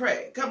forgot to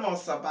pray. Come on,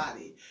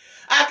 somebody.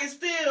 I can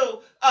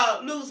still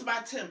lose my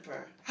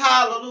temper.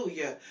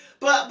 Hallelujah.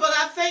 But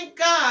I thank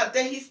God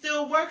that he's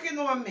still working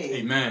on me.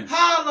 Amen.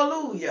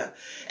 Hallelujah.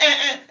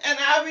 And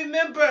I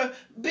remember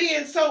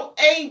being so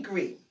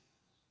angry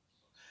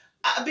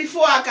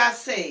before I got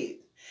saved.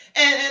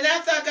 And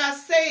after I got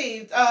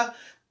saved,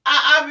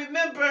 I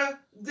remember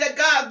that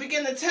God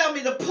began to tell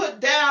me to put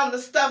down the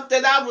stuff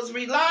that I was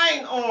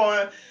relying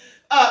on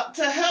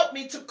to help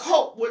me to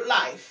cope with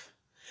life.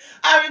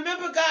 I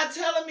remember God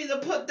telling me to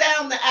put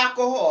down the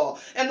alcohol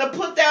and to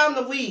put down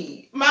the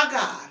weed. My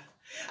God.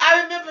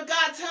 I remember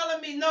God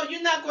telling me, no,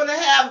 you're not going to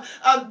have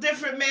a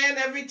different man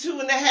every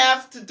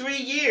 2.5 to 3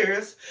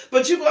 years,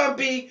 but you're going to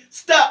be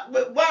stuck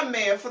with one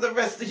man for the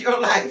rest of your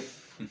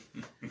life.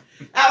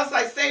 I was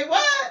like, say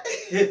what?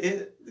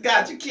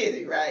 God, you're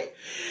kidding, right?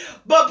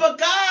 But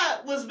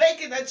God was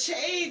making a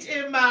change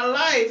in my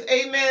life,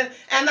 amen,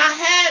 and I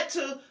had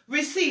to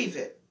receive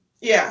it.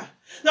 Yeah.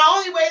 The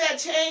only way that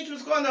change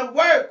was going to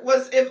work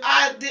was if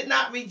I did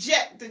not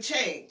reject the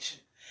change.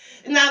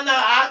 Now,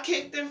 I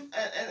kicked and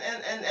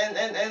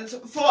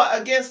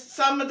fought against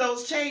some of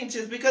those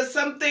changes because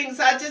some things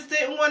I just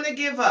didn't want to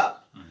give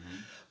up.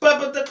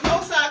 But the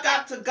closer I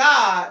got to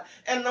God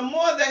and the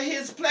more that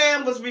his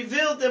plan was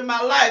revealed in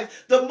my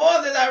life, the more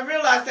that I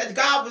realized that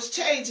God was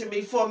changing me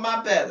for my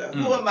better.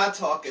 Who am I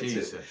talking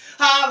to?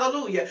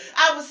 Hallelujah.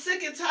 I was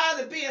sick and tired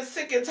of being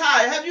sick and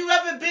tired. Have you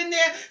ever been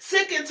there?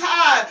 Sick and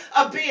tired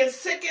of being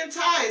sick and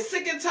tired.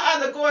 Sick and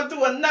tired of going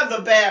through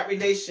another bad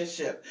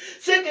relationship.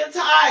 Sick and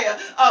tired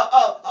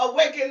of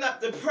waking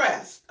up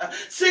depressed.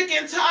 Sick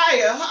and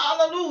tired,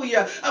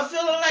 hallelujah, of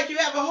feeling like you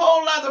have a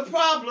whole lot of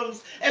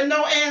problems and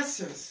no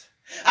answers.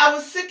 I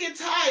was sick and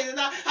tired, and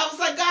I was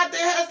like, God,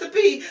 there has to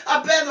be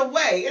a better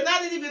way. And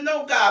I didn't even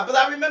know God, but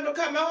I remember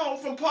coming home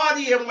from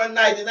partying one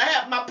night, and I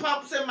had my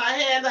pumps in my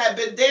hand. I had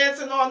been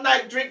dancing all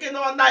night, drinking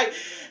all night.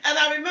 And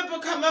I remember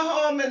coming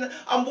home, and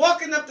I'm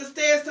walking up the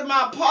stairs to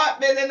my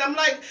apartment, and I'm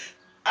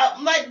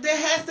like, there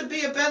has to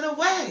be a better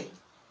way.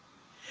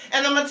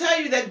 And I'm going to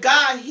tell you that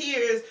God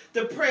hears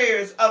the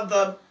prayers of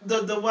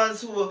the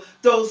ones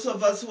those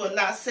of us who are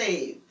not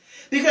saved.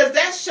 Because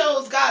that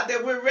shows God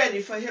that we're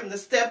ready for him to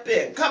step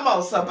in. Come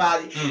on,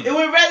 somebody. And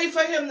we're ready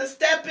for him to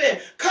step in.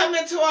 Come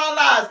into our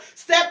lives.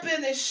 Step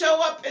in and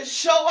show up and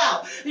show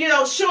out. You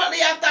know,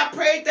 shortly after I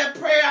prayed that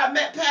prayer, I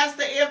met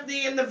Pastor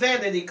Anthony in the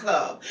Vanity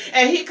Club.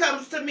 And he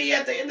comes to me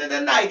at the end of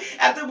the night,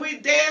 after we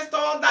danced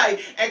all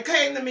night, and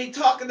came to me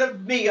talking to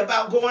me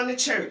about going to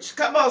church.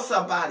 Come on,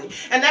 somebody.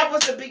 And that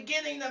was the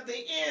beginning of the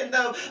end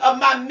of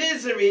my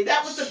misery.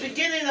 That was the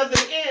beginning of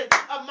the end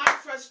of my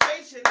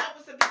frustration. That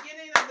was the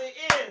beginning of the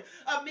end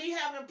of me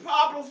having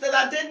problems that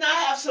I did not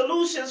have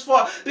solutions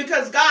for,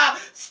 because God,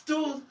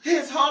 through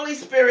his Holy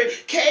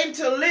Spirit, came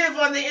to live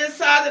on the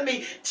inside of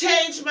me,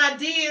 changed my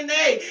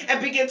DNA,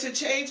 and begin to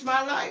change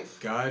my life.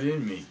 God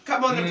in me.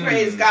 Come on and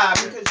praise God,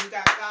 because you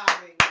got God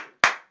in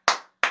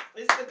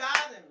you. It's the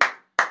God in me.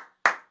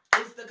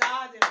 It's the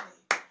God in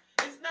me.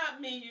 It's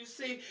not me, you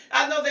see.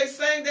 I know they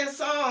sang that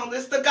song,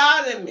 it's the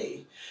God in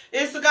me.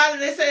 It's the God,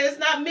 and they say, it's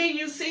not me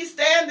you see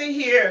standing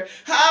here.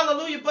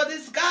 Hallelujah. But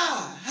it's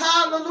God.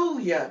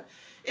 Hallelujah.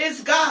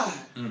 It's God.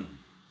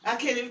 I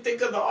can't even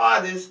think of the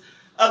artist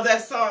of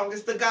that song.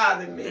 It's the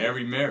God in me.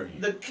 Mary.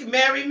 The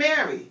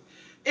Mary.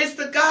 It's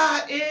the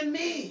God in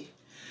me.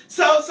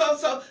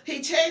 So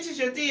he changes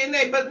your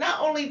DNA. But not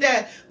only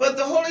that, but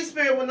the Holy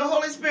Spirit, when the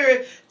Holy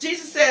Spirit,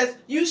 Jesus says,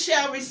 you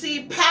shall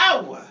receive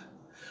power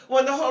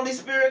when the Holy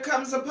Spirit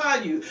comes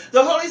upon you.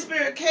 The Holy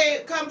Spirit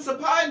comes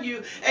upon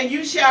you, and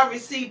you shall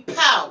receive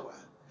power.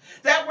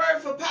 That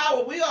word for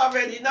power, we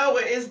already know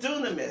it is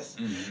dunamis.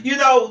 You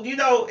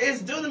know,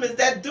 it's dunamis.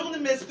 That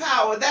dunamis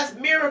power, that's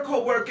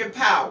miracle working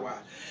power.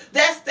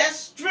 That's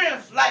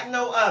strength like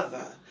no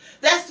other.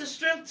 That's the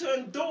strength to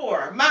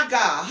endure. My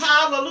God.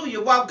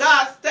 Hallelujah. While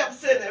God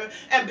steps in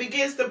and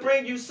begins to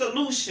bring you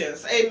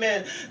solutions.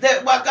 Amen.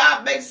 That while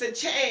God makes a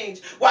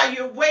change, while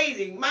you're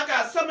waiting. My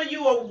God, some of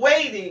you are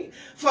waiting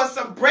for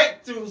some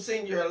breakthroughs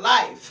in your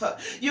life.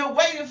 You're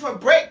waiting for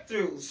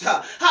breakthroughs.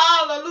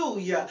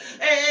 Hallelujah.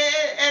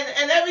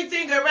 And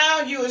everything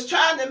around you is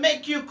trying to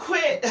make you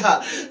quit.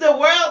 The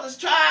world is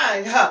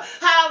trying,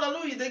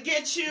 hallelujah, to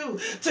get you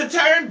to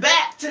turn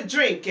back to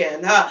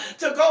drinking,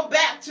 to go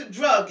back to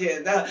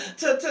drugging,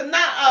 to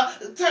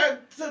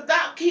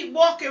not keep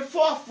walking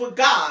forth with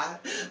God.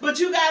 But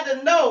you got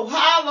to know,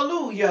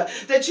 hallelujah,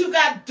 that you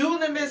got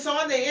dunamis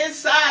on the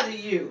inside of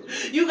you.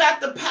 You got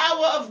the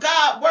power of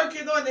God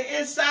working on the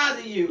inside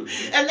of you.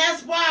 And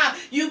that's why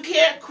you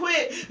can't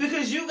quit,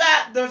 because you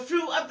got the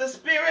fruit of the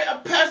Spirit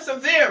of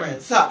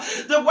perseverance.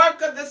 The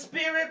work of the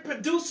Spirit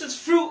produces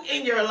fruit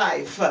in your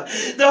life.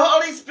 The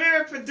Holy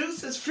Spirit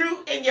produces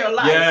fruit in your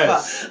life.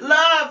 Yes.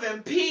 Love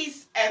and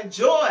peace and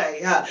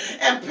joy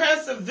and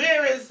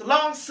perseverance,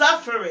 long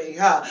suffering,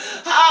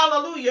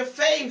 hallelujah,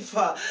 faith,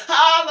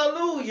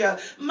 hallelujah,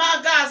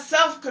 my God,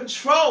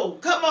 self-control.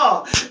 Come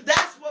on,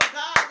 that's what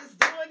God is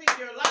doing in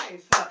your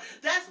life.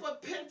 That's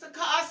what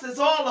Pentecost is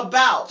all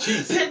about.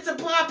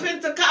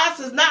 Pentecost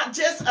is not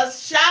just a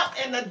shout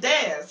and a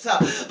dance,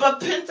 but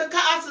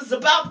Pentecost is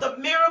about the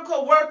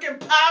miracle working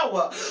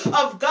power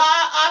of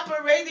God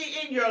operating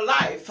in your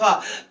life.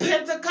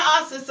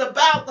 Pentecost is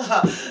about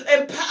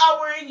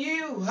empowering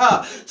you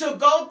to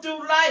go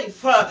through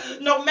life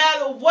no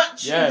matter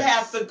what you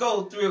have to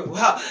go through.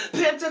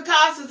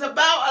 Pentecost is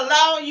about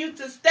allowing you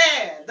to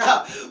stand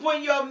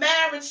when your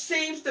marriage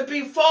seems to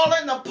be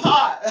falling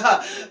apart.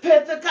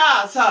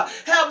 Pentecost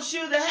helps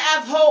you to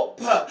have hope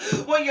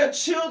when your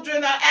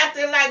children are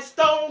acting like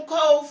stone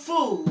cold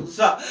fools.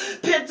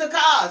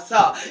 Pentecost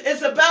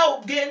is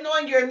about getting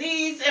on your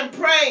knees and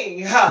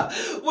praying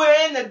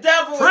when the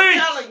devil is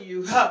telling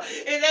you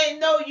it ain't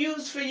no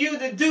use for you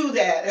to do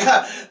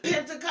that.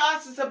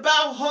 Pentecost is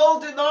about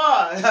holding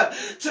on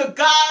to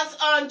God's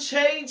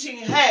unchanging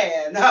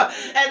hand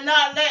and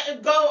not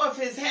letting go of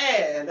his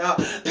hand.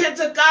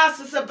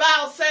 Pentecost is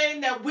about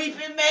saying that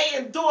weeping may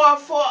endure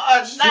for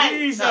a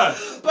night,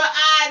 but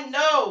I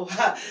know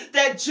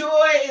that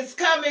joy is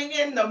coming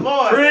in the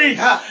morning.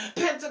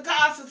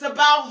 Pentecost is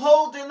about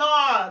holding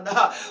on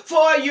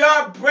for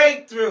your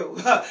breakthrough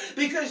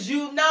because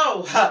you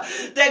know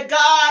that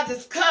God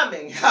is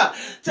coming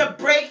to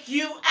break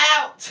you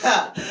out.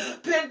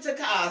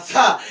 Pentecost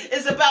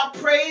is about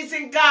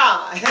praising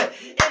God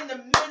in the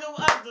middle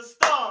of the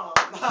storm.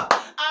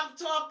 I'm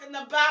talking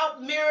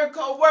about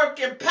miracle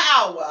working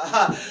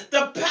power,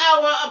 the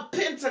power of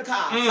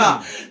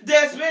Pentecost.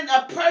 There's been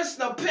a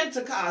personal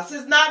Pentecost.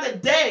 It's not a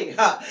day,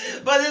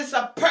 but it's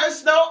a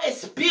personal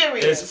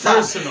experience. It's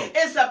personal.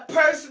 It's a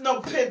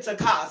personal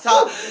Pentecost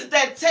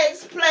that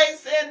takes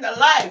place in the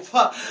life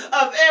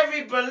of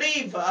every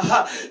believer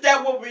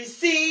that will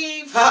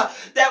receive,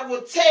 that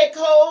will take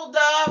hold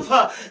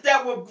of,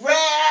 that will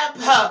grab,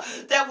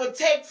 that will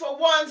take for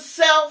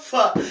oneself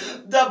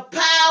the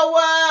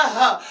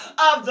power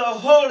of the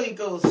Holy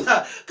Ghost.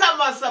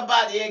 Come on,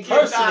 somebody, and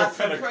give God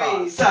some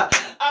praise.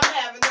 I'm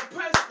having a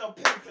personal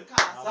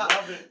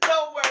Pentecost.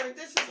 Don't worry,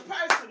 this is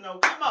personal.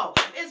 Come on,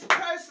 it's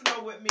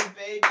personal with me,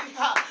 baby.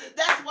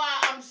 That's why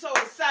I'm so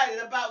excited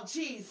about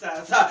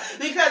Jesus,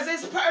 because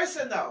it's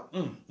personal.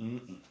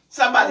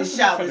 Somebody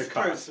shout, it's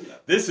personal.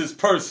 This is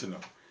personal.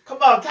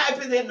 Come on, type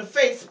it in the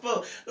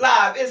Facebook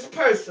Live. It's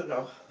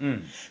personal.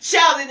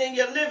 Shout it in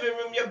your living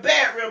room, your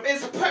bedroom.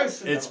 It's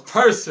personal. It's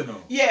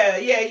personal. Yeah.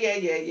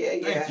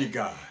 Thank you,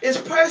 God. It's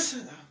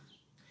personal.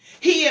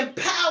 He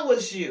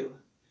empowers you.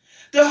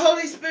 The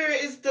Holy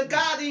Spirit is the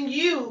God in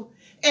you,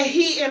 and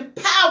he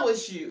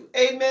empowers you.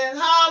 Amen.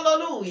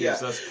 Hallelujah.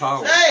 Gives us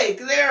power. Hey,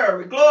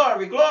 glory.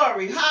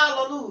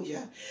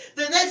 Hallelujah.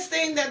 The next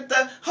thing that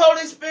the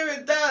Holy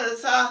Spirit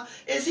does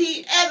is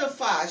he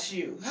edifies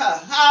you.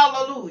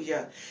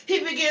 Hallelujah. He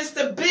begins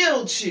to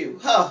build you.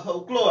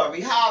 Oh,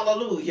 glory.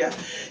 Hallelujah.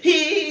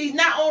 He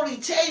not only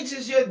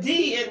changes your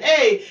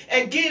DNA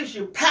and gives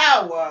you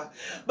power,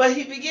 but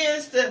he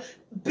begins to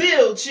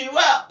build you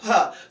up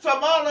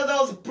from all of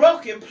those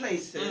broken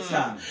places.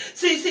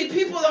 See,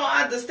 people don't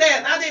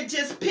understand. I didn't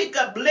just pick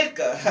up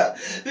liquor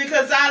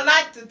because I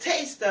like the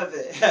taste of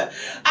it.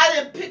 I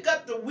didn't pick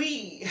up the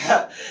weed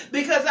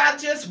because I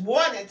just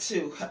wanted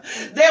to.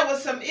 There were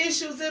some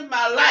issues in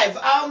my life.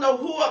 I don't know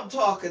who I'm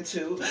talking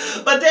to,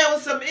 but there were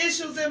some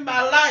issues in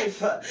my life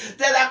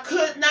that I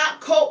could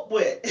not cope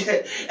with,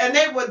 and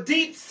they were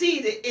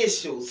deep-seated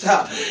issues.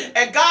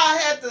 And God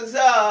had to,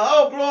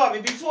 oh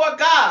glory, before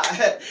God,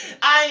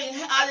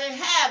 I didn't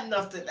have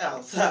nothing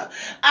else.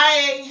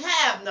 I ain't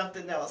have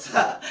nothing else.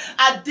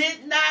 I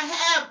did not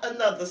have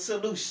another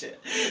solution.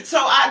 So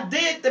I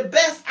did the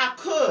best I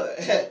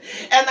could,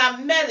 and I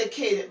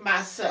medicated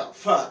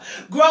myself.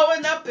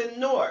 Growing up in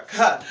Newark,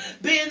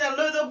 being a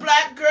little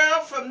black girl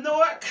from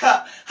Newark,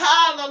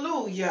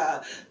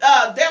 hallelujah,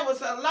 there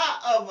was a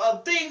lot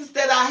of things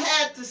that I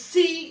had to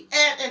see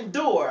and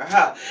endure.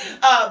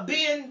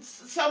 Being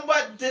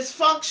somewhat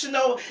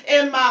dysfunctional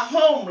in my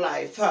home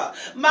life.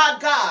 My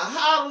God,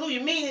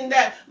 hallelujah, meaning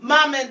that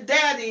mom and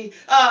daddy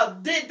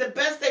did the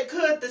best they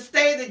could to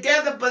stay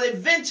together, but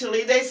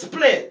eventually they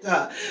split.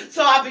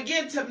 So I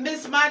began to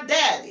miss my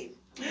daddy.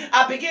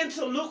 I began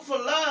to look for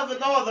love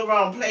in all the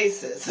wrong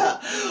places.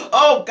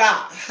 Oh,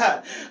 God.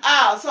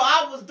 So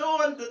I was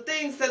doing the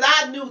things that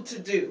I knew to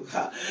do.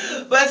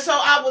 But so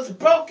I was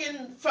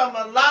broken from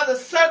a lot of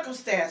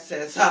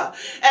circumstances.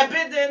 And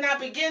then I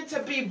began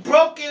to be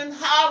broken,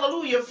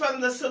 hallelujah,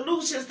 from the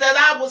solutions that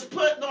I was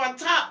putting on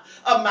top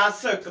of my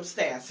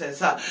circumstances.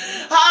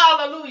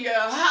 Hallelujah,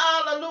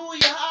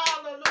 hallelujah,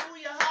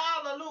 hallelujah,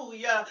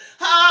 hallelujah,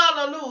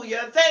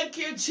 hallelujah. Thank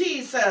you,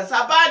 Jesus.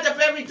 I bind up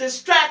every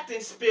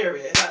distracting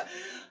spirit.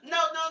 No.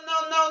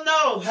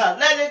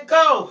 Let it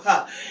go.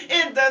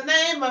 In the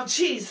name of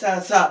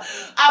Jesus.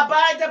 I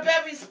bind up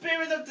every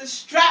spirit of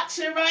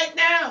distraction right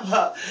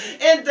now.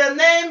 In the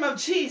name of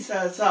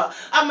Jesus.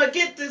 I'm going to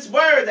get this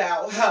word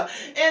out.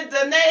 In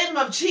the name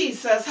of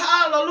Jesus.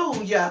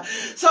 Hallelujah.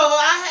 So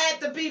I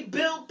had to be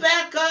built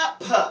back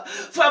up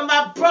from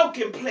my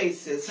broken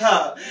places.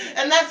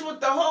 And that's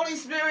what the Holy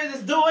Spirit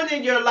is doing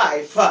in your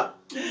life.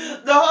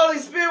 The Holy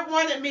Spirit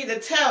wanted me to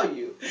tell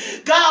you.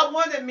 God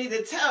wanted me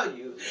to tell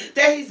you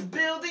that he's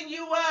building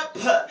you up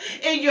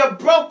in your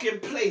broken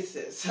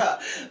places.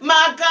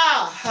 My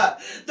God,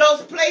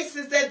 those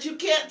places that you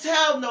can't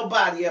tell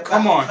nobody about.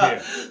 Come on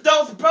here.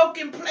 Those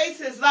broken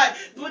places like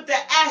with the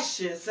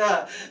ashes.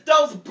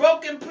 Those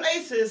broken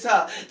places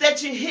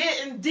that you're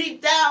hitting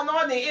deep down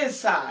on the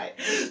inside.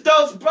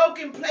 Those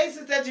broken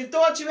places that you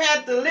thought you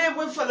had to live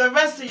with for the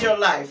rest of your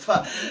life.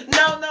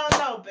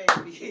 No,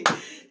 baby.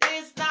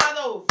 It's not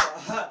over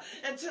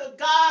until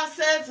God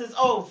says it's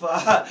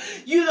over.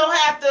 You don't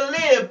have to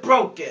live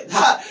broken.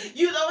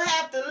 You don't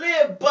have to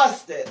live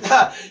busted.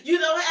 You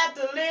don't have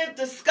to live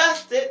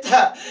disgusted.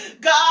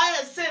 God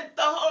has sent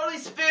the Holy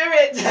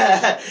Spirit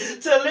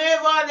to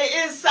live on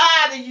the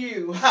inside of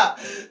you,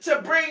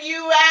 to bring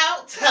you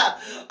out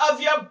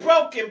of your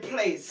broken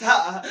place.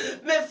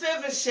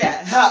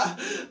 Mephibosheth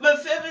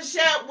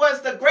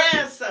was the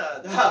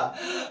grandson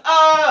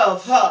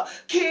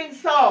of King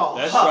Saul.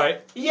 That's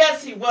right.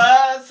 Yes, he was.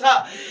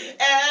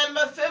 And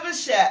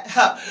Mephibosheth,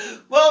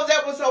 well,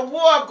 there was a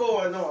war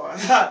going on,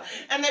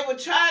 and they were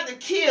trying to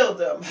kill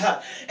them.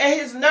 And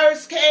his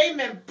nurse came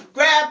and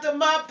grabbed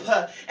him up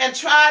and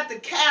tried to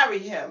carry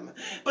him,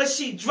 but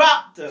she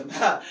dropped him,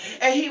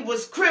 and he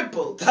was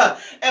crippled,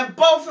 and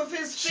both of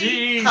his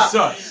feet.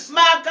 Jesus.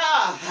 My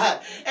God.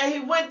 And he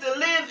went to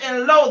live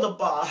in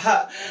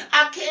Lodabar.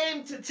 I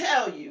came to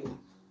tell you.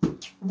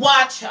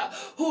 Watch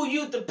who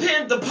you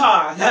depend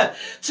upon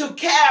to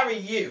carry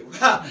you.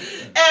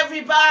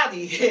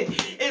 Everybody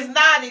is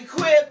not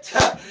equipped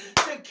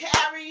to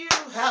carry you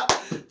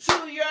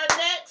to your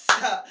next.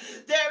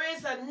 There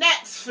is a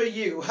next for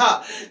you.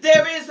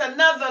 There is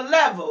another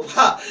level.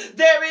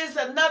 There is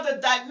another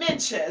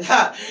dimension.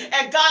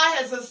 And God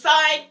has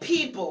assigned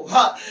people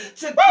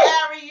to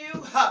carry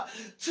you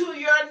to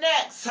your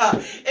next.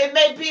 It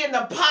may be an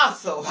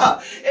apostle.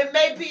 It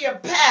may be a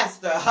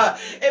pastor.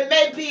 It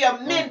may be a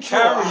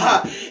mentor.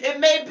 It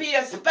may be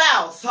a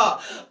spouse.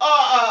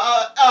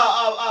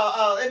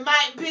 It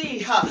might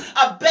be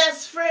a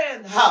best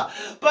friend.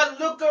 But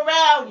look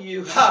around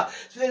you.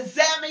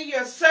 Examine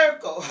your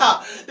circle.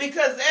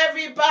 Because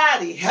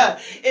everybody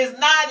is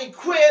not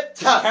equipped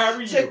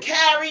to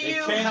carry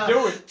you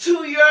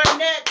to your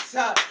next.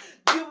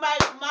 You might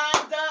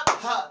wind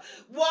up,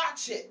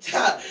 watch it.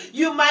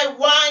 You might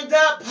wind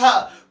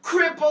up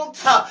crippled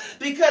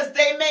because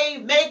they may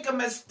make a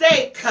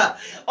mistake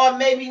or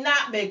maybe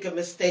not make a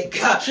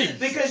mistake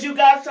because you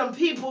got some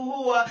people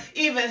who are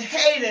even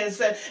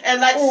haters and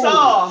like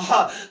Saul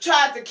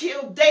tried to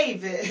kill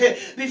David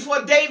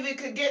before David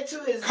could get to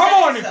his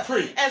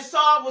and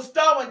Saul was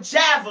throwing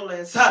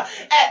javelins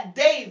at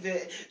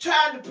David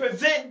trying to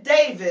prevent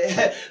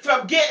David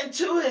from getting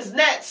to his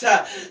next.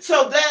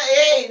 So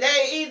they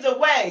either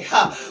way,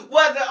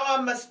 whether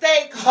on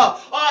mistake or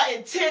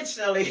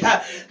intentionally,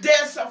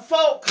 there's some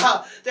folk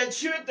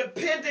that you're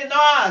dependent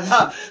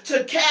on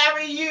to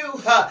carry you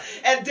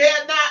and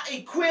they're not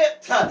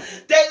equipped.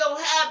 They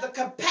don't have the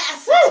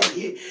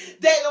capacity.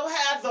 They don't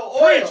have the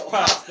oil.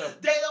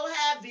 They don't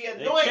have the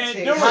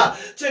anointing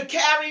to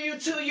carry you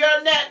to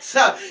your next.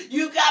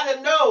 You got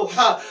to know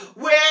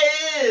where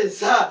is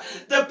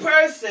the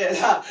person,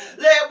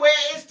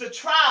 where is the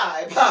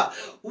tribe,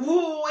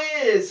 who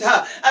is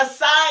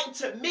assigned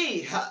to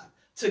me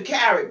to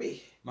carry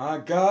me. My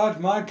God,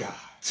 my God.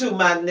 To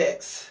my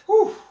next.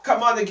 Whew.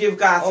 Come on and give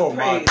God some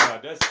praise. Oh my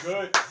God, that's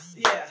good.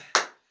 Yeah.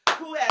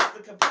 Who has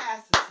the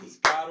capacity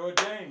God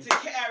ordained to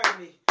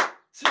carry me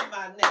to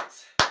my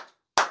next?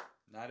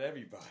 Not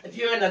everybody. If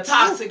you're in a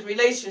toxic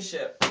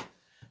relationship,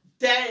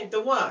 that ain't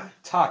the one.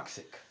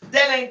 Toxic.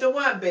 That ain't the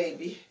one,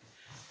 baby.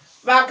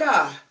 My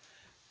God.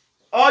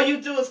 All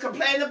you do is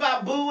complain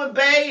about Boo and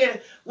Bay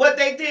and what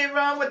they did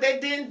wrong, what they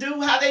didn't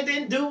do, how they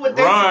didn't do what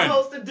they were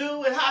supposed to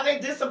do, and how they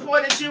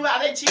disappointed you, how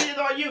they cheated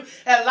on you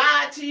and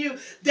lied to you.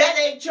 That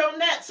ain't your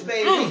next,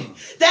 baby.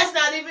 That's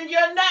not even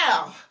your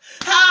now.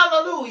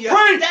 Hallelujah.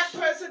 That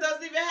person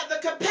doesn't even have the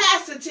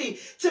capacity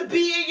to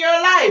be in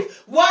your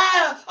life.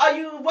 Why are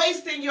you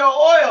wasting your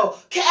oil,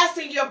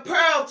 casting your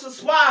pearl to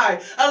swine,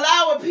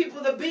 allowing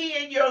people to be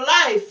in your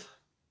life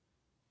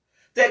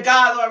that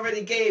God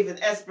already gave an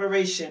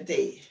expiration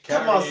date?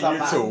 Come on,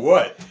 somebody. You to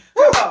what?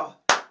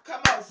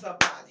 Come on,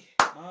 somebody.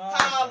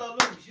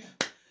 Hallelujah.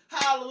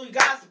 Hallelujah.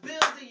 God's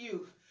building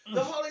you.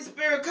 The Holy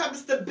Spirit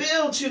comes to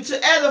build you,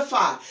 to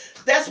edify.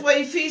 That's what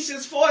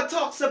Ephesians 4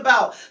 talks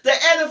about, the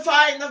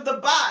edifying of the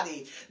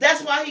body.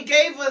 That's why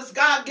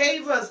God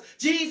gave us,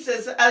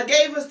 Jesus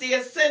gave us the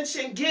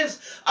ascension gifts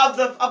of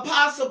the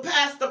apostle,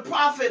 pastor,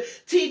 prophet,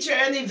 teacher,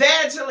 and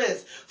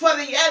evangelist for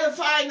the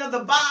edifying of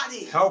the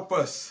body. Help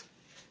us.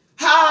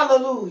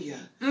 Hallelujah.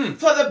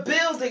 For the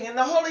building, and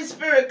the Holy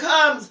Spirit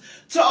comes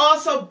to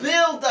also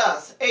build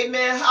us.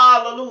 Amen.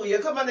 Hallelujah.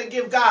 Come on and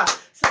give God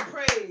some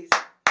praise.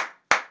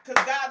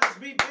 Because God is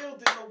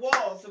rebuilding the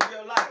walls of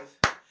your life.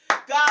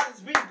 God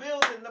is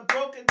rebuilding the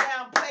broken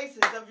down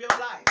places of your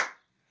life.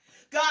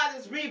 God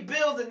is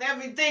rebuilding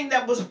everything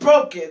that was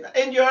broken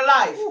in your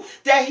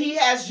life that he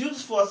has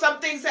use for. Some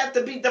things have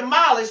to be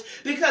demolished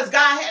because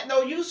God had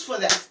no use for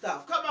that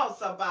stuff. Come on,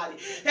 somebody.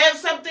 And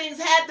some things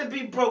had to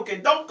be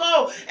broken. Don't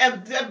go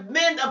and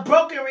mend a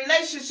broken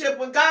relationship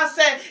when God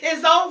said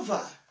it's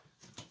over.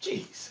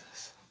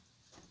 Jesus.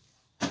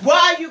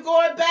 Why are you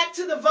going back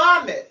to the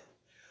vomit?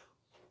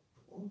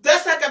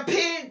 That's like a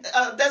pig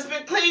that's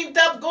been cleaned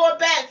up going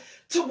back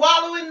to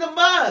wallow in the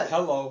mud.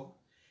 Hello.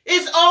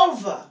 It's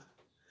over.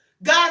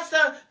 God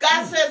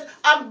says,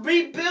 I'm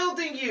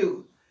rebuilding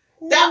you.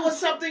 That was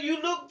something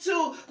you looked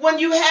to when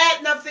you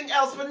had nothing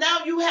else. But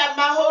now you have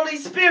my Holy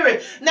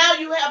Spirit. Now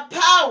you have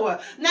power.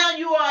 Now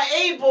you are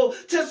able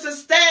to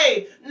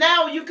sustain.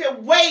 Now you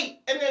can wait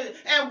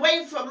and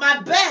wait for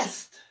my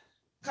best.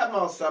 Come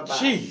on, somebody.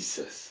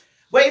 Jesus.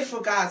 Wait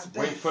for God's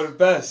best. Wait for the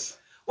best.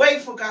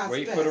 Wait for God's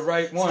best. Wait for the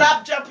right one.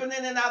 Stop jumping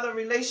in and out of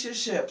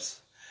relationships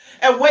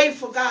and wait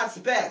for God's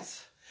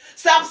best.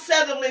 Stop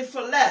settling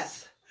for less.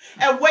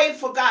 And wait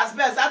for God's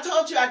best. I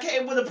told you I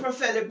came with a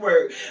prophetic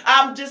word.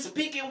 I'm just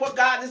speaking what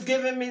God has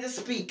given me to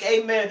speak.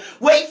 Amen.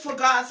 Wait for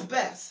God's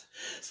best.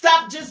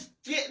 Stop just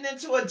getting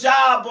into a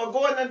job or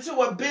going into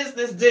a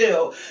business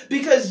deal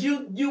because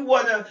you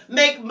want to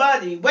make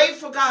money. Wait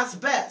for God's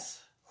best.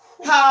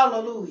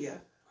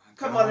 Hallelujah.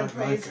 Come on and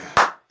praise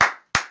God.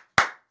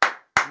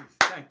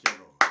 Thank you,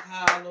 Lord.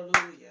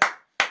 Hallelujah.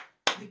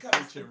 He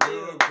comes to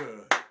build.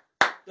 Good.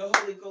 The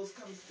Holy Ghost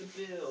comes to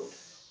build.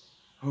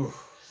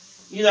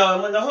 You know,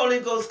 and when the Holy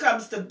Ghost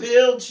comes to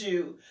build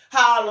you,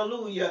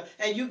 hallelujah,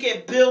 and you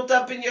get built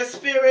up in your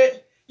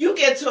spirit, you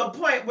get to a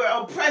point where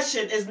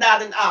oppression is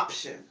not an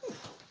option.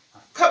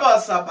 Come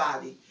on,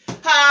 somebody.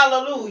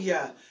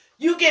 Hallelujah.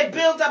 You get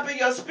built up in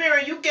your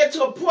spirit, you get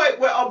to a point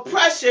where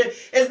oppression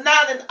is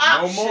not an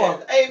option. No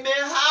more. Amen.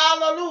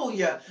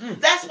 Hallelujah.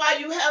 That's why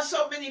you have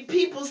so many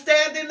people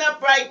standing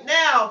up right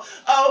now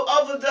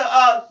over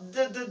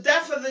the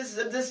death of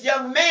this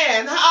young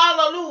man.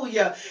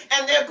 Hallelujah.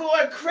 And they're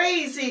going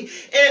crazy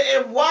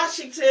in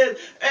Washington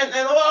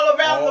and all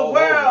around the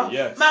world.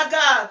 Yes. My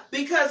God,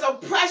 because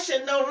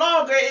oppression no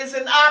longer is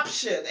an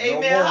option.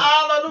 Amen. No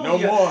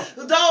Hallelujah. No more.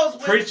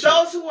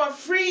 Those who are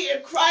free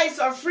in Christ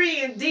are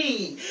free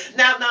indeed.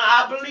 Now,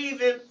 I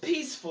believe in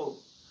peaceful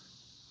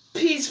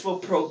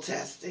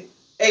protesting.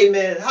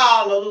 Amen.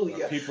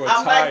 Hallelujah.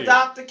 I'm like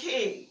Dr.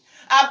 King.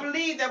 I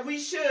believe that we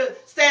should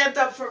stand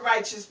up for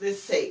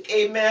righteousness' sake.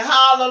 Amen.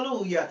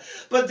 Hallelujah.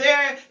 But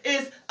there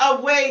is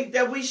a way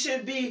that we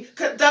should be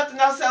conducting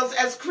ourselves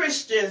as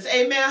Christians.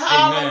 Amen.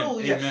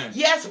 Hallelujah. Amen.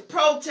 Yes,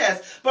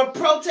 protest. But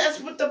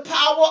protest with the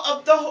power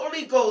of the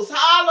Holy Ghost.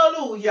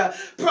 Hallelujah.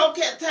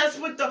 Protest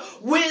with the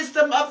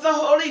wisdom of the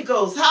Holy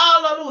Ghost.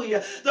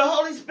 Hallelujah. The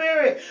Holy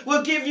Spirit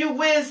will give you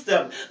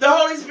wisdom. The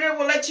Holy Spirit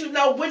will let you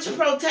know which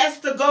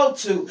protest to go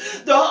to.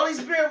 The Holy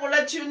Spirit will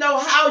let you know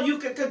how you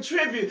can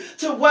contribute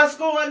to what's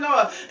going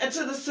on and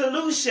to the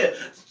solution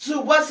to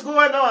what's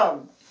going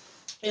on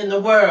in the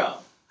world.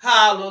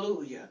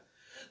 Hallelujah.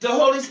 The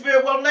Holy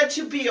Spirit won't let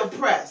you be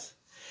oppressed.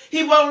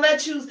 He won't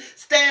let you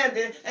stand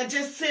and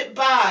just sit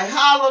by,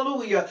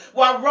 hallelujah,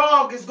 while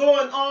wrong is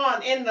going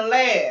on in the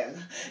land.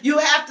 You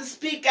have to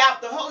speak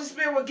out. The Holy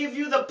Spirit will give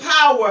you the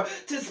power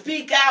to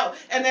speak out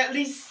and at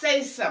least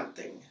say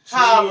something.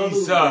 Hallelujah.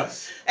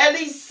 Jesus. At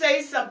least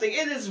say something.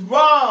 It is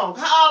wrong.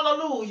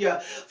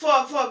 Hallelujah.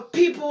 For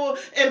people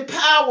in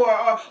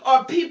power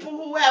or people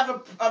who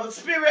have a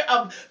spirit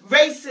of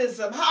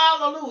racism.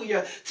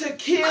 Hallelujah. To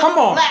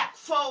kill black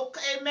folk.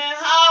 Amen.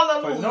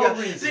 Hallelujah. For no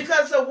reason.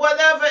 Because of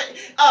whatever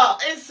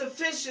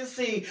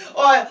insufficiency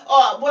or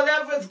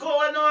whatever is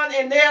going on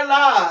in their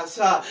lives.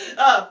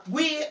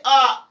 We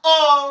are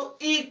all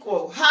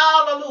equal.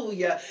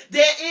 Hallelujah.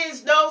 There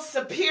is no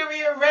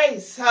superior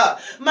race.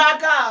 My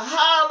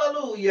God.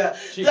 Hallelujah.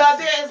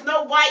 There is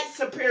no white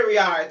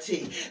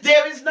superiority.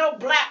 There is no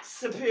black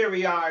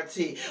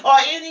superiority or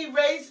any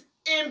race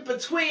in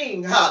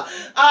between.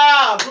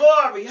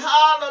 Glory.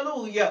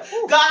 Hallelujah.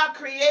 God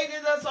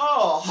created us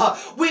all.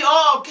 We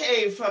all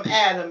came from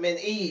Adam and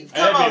Eve.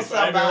 Come on,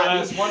 somebody.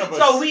 Last one of us.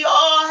 So we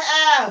all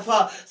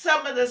have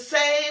some of the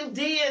same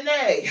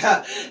DNA.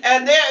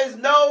 And there is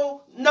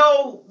no,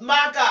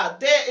 my God,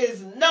 there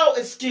is no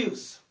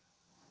excuse.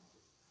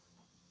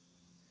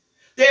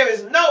 There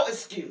is no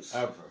excuse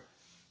ever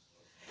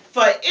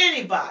for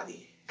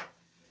anybody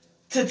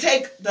to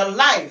take the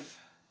life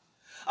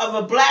of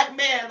a black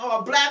man or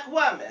a black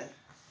woman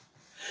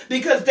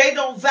because they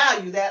don't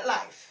value that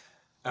life.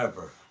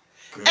 Ever.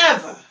 Good.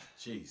 Ever.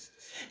 Jesus.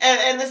 And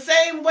in the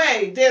same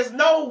way, there's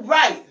no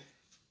right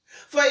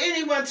for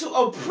anyone to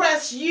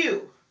oppress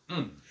you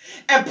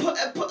and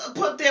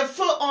put their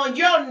foot on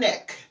your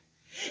neck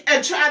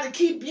and try to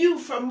keep you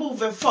from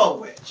moving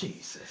forward.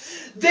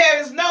 Jesus.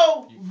 There is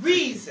no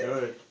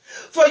reason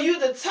for you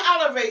to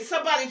tolerate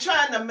somebody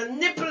trying to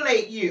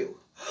manipulate you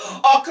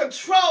or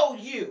control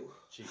you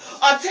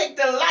or take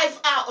the life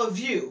out of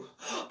you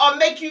or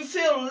make you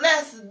feel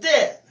less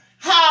than.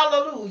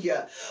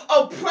 Hallelujah.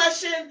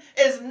 Oppression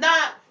is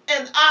not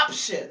an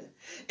option.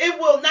 It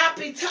will not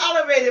be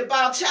tolerated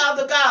by a child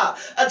of God.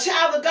 A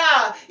child of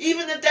God,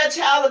 even if that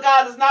child of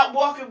God is not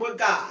walking with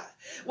God.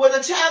 When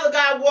a child of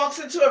God walks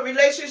into a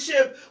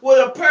relationship with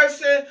a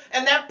person,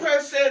 and that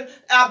person,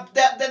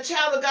 that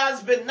child of God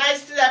has been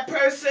nice to that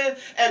person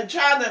and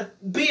trying to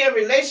be in a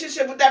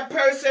relationship with that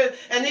person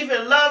and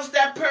even loves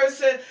that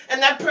person,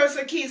 and that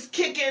person keeps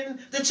kicking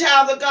the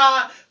child of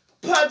God,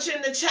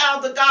 punching the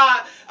child of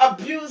God,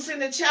 abusing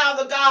the child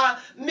of God,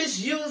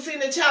 misusing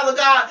the child of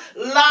God,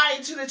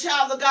 lying to the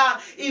child of God.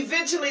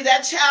 Eventually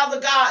that child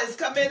of God is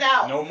coming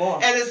out. No more.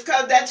 And it's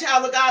because that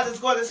child of God is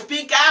going to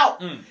speak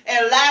out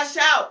and lash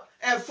out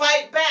and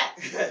fight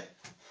back.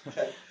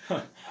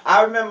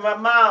 I remember my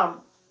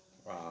mom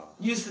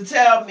used to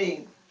tell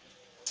me,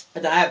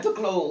 and I have to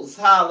close,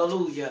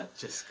 hallelujah.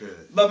 Just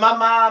good. But my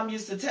mom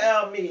used to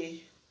tell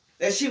me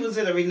that she was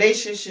in a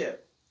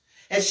relationship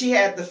and she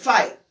had to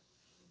fight.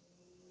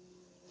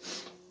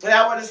 And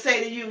I want to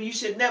say to you, you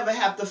should never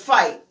have to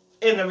fight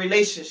in a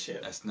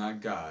relationship. That's not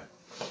God.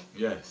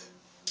 Yes.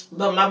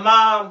 But my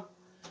mom,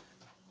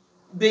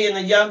 being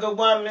a younger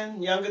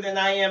woman, younger than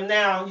I am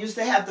now, used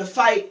to have to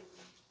fight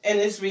in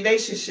this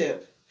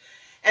relationship.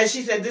 And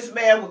she said this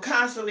man would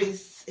constantly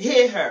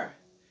hit her.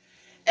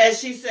 And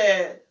she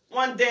said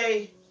one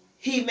day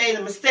he made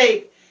a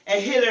mistake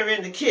and hit her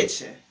in the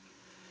kitchen.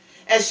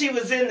 And she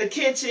was in the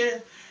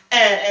kitchen,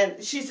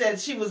 and she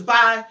said she was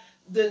by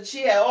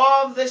she had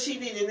all that she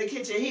needed in the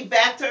kitchen. He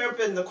backed her up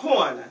in the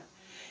corner.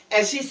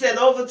 And she said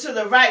over to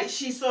the right,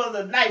 she saw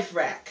the knife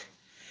rack.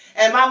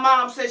 And my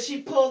mom said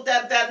she pulled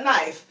out that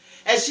knife.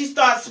 And she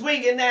started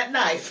swinging that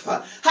knife.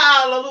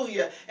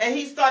 Hallelujah. And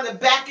he started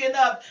backing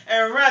up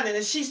and running.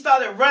 And she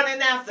started running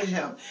after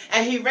him.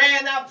 And he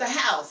ran out the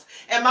house.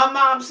 And my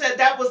mom said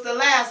that was the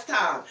last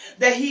time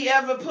that he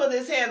ever put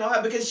his hand on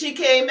her. Because she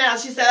came out.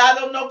 She said, I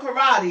don't know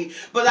karate,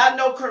 but I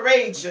know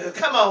courage.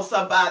 Come on,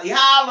 somebody.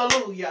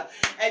 Hallelujah.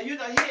 And you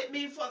done hit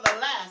me for the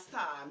last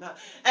time.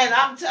 And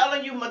I'm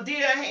telling you, my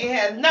dear, ain't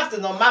had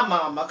nothing on my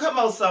mama. Come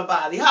on,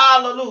 somebody.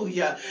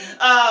 Hallelujah.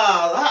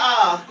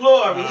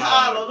 Glory.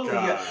 Hallelujah.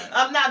 God.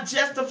 I'm not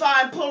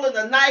justifying pulling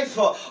a knife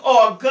or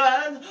a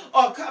gun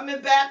or coming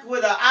back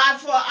with an eye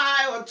for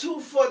eye or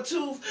tooth for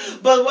tooth.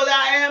 But what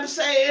I am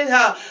saying,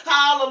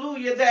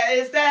 hallelujah, that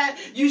is that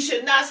you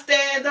should not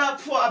stand up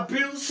for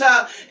abuse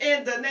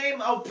in the name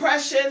of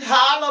oppression,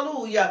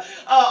 hallelujah,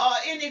 or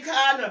any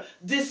kind of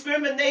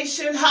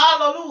discrimination,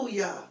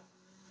 hallelujah.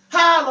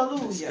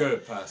 Hallelujah. That's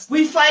good, Pastor.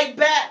 We fight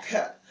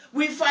back.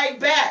 We fight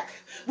back.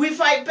 We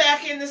fight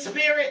back in the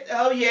spirit.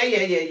 Oh,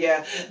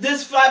 yeah.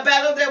 This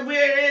battle that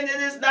we're in, it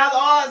is not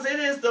ours. It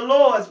is the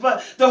Lord's.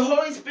 But the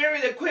Holy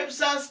Spirit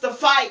equips us to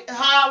fight.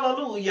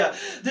 Hallelujah.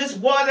 This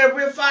war that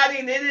we're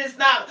fighting, it is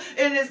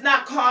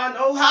not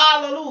carnal.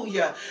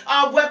 Hallelujah.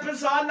 Our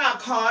weapons are not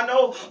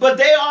carnal, but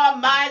they are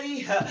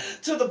mighty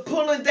to the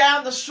pulling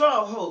down the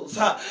strongholds.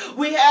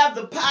 We have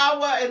the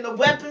power and the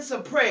weapons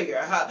of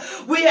prayer.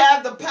 We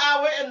have the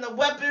power and the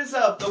weapons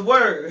of the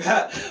word.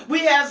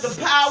 We have the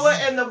power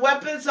and the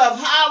weapons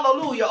of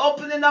hallelujah,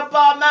 opening up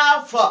our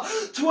mouth.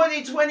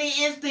 2020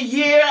 is the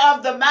year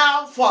of the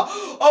mouth.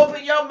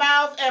 Open your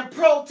mouth and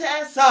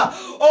protest.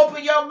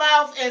 Open your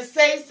mouth and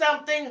say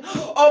something.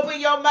 Open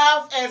your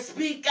mouth and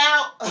speak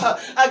out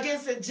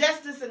against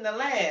injustice in the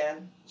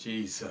land.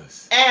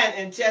 Jesus. And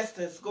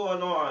injustice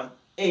going on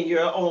in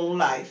your own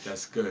life.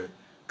 That's good.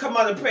 Come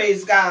on and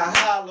praise God.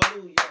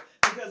 Hallelujah.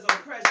 Because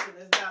oppression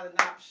is not an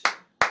option.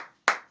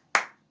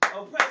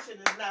 Oppression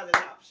is not an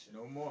option.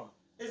 No more.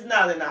 It's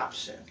not an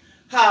option.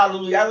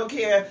 Hallelujah. I don't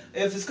care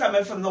if it's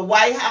coming from the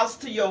White House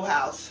to your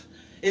house.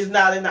 It's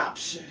not an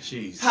option.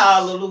 Jesus.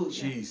 Hallelujah.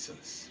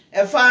 Jesus.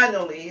 And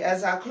finally,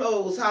 as I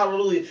close,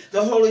 hallelujah,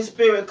 the Holy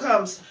Spirit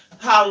comes,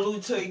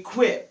 hallelujah, to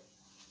equip.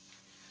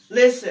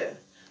 Listen.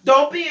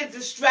 Don't be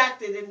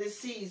distracted in this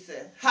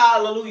season.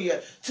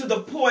 Hallelujah. To the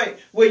point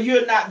where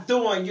you're not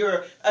doing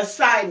your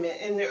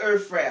assignment in the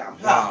earth realm.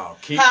 Wow.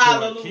 Keep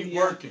hallelujah. Keep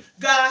working.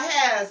 God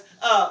has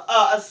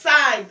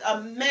assigned a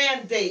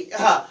mandate.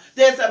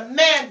 There's a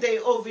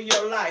mandate over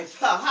your life.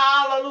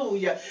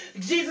 Hallelujah.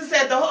 Jesus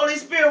said the Holy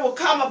Spirit will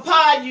come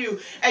upon you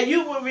and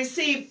you will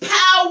receive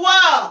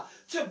power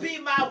to be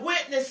my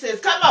witnesses.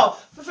 Come on.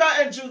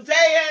 In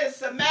Judea and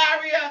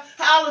Samaria,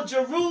 hallelujah,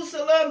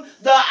 Jerusalem,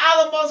 the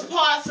outermost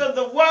parts of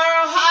the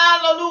world,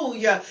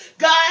 hallelujah.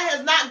 God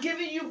has not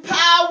given you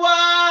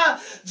power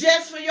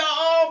just for your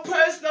own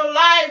personal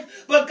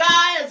life, but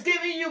God has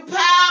given you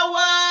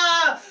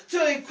power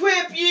to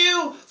equip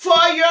you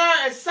for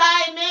your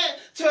assignment,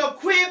 to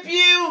equip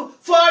you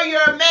for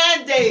your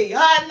mandate.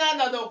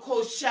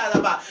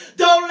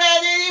 Don't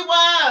let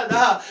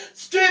anyone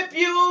strip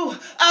you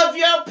of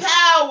your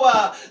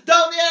power.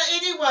 Don't let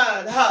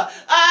anyone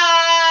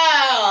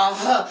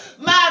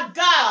my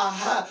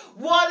God,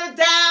 water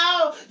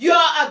down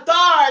your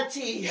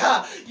authority.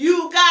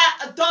 You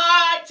got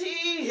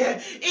authority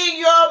in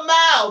your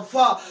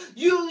mouth.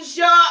 Use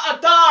your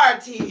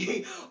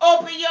authority.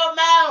 Open your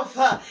mouth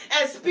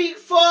and speak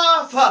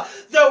forth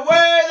the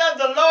word of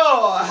the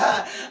Lord.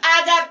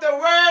 I got the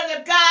word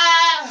of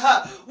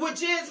God,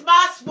 which is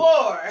my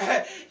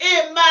sword,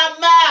 in my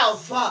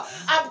mouth.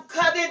 I'm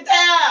cutting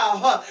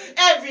down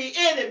every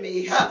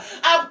enemy.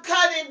 I'm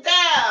cutting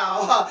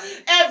down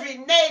every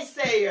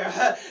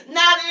naysayer,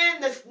 not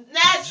in the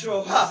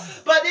natural,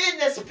 but in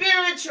the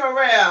spiritual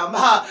realm,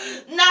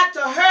 not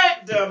to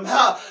hurt them,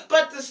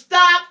 but to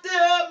stop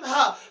them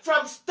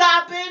from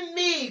stopping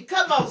me.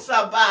 Come on,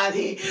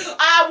 somebody.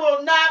 I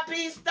will not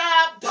be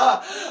stopped.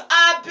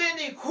 I've been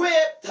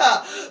equipped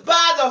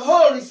by the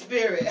Holy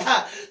Spirit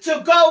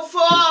to go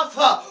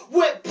forth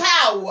with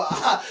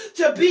power,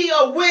 to be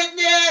a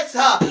witness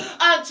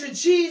unto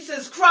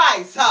Jesus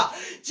Christ.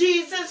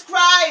 Jesus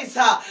Christ,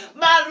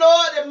 my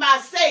Lord and my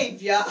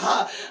Savior.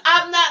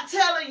 I'm not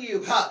telling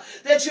you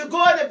that you're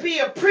going to be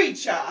a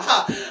preacher.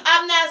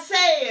 I'm not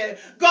saying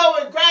go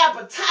and grab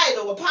a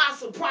title,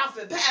 apostle,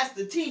 prophet,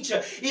 pastor,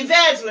 teacher,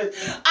 evangelist.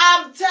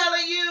 I'm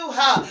telling you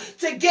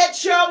to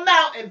get your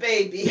mountain,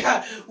 baby.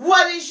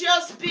 What is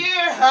your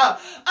sphere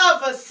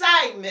of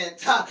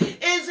assignment?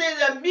 Is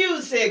it a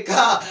music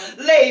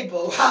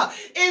label?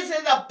 Is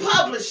it a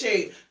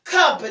publishing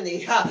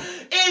company?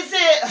 Is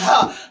it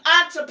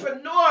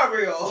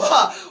entrepreneurial?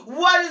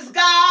 What is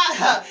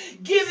God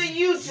giving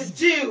you to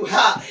do?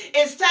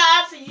 It's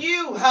time for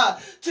you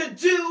to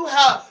do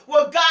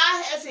what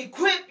God has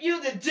equipped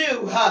you to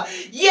do.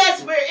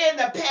 Yes, we're in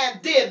the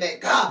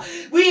pandemic.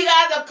 We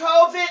got the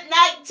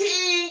COVID-19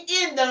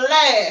 in the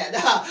land.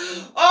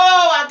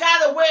 Oh, I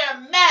got to wear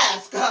a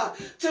mask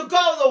to go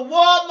to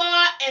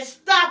Walmart and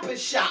Stop and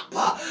Shop.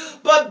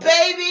 But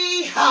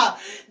baby,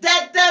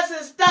 that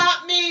doesn't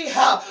stop me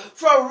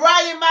from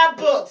writing my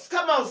books.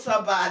 Come on,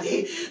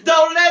 somebody.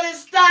 Don't let it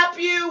stop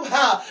you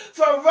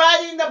from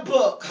writing the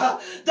book.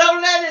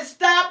 Don't let it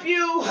stop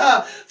you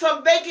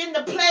from making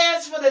the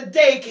plans for the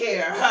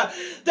daycare.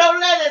 Don't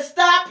let it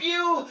stop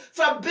you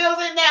from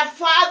building that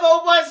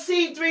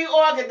 501c3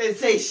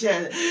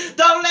 organization.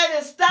 Don't let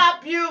it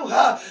stop you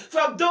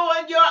from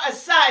doing your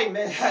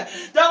assignment.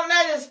 Don't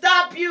let it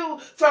stop you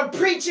from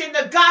preaching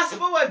the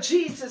gospel of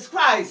Jesus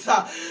Christ.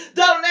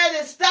 Don't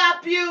let it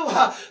stop you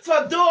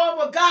from doing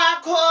what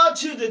God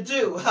called you to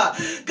do.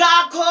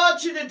 God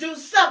called you to do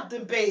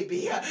something,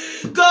 baby.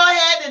 Go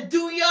ahead and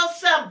do your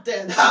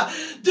something.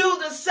 Do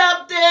the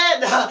something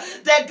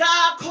that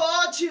God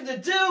called you to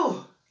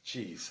do.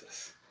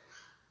 Jesus.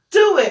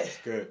 Do it.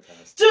 Good,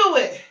 Pastor. Do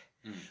it.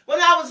 When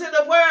I was in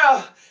the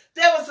world,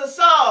 there was a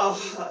song.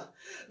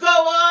 Go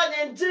on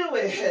and do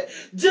it.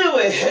 Do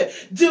it.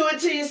 Do it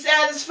till you're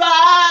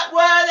satisfied,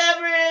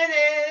 whatever it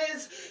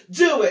is.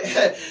 Do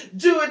it.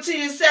 Do it till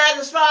you're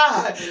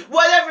satisfied,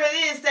 whatever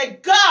it is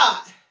that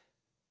God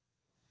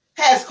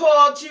has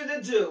called you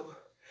to do.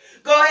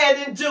 Go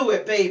ahead and do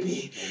it,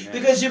 baby. Amen.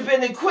 Because you've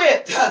been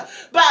equipped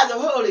by the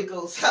Holy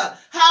Ghost.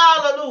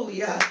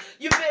 Hallelujah.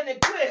 You've been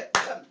equipped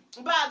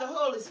by the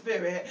Holy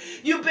Spirit.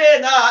 You've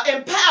been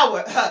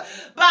empowered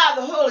by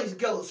the Holy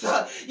Ghost.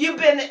 You've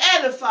been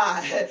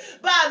edified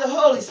by the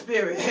Holy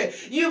Spirit.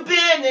 You've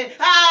been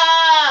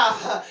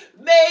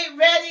made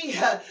ready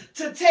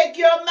to take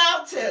your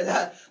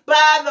mountain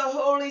by the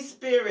Holy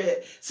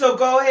Spirit. So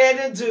go ahead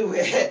and do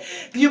it.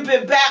 You've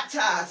been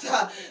baptized.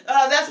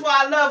 That's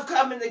why I love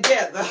coming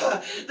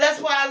together. That's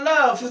why I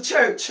love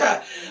church.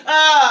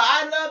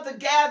 I love the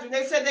gathering.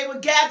 They said they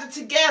would gather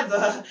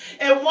together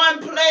in one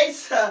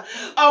place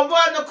on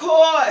one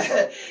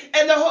accord.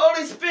 And the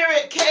Holy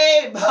Spirit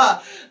came.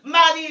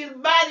 Mighty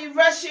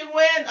rushing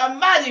wind. A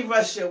mighty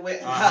rushing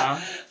wind.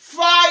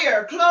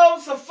 Fire,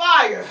 cloves of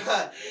fire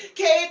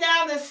came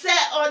down and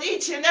sat on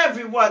each and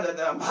every one of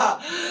them.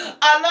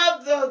 I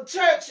love the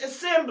church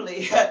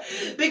assembly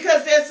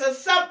because there's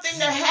something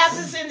that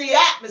happens in the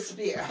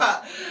atmosphere.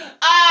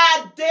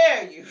 I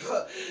dare you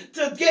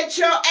to get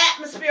your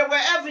atmosphere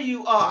wherever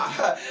you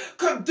are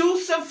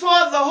conducive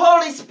for the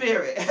Holy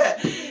Spirit.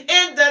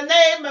 In the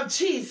name of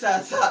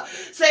Jesus,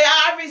 say,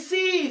 I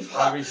receive the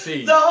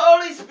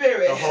Holy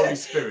Spirit. The Holy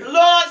Spirit.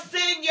 Lord,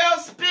 send your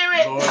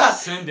spirit. Lord,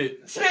 send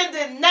it. Send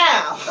it now.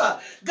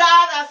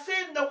 God, I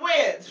send the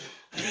wind.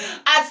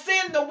 I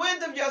send the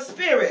wind of your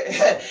spirit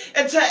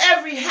into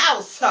every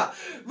house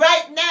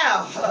right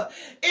now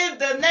in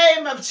the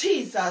name of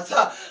Jesus.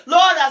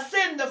 Lord, I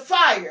send the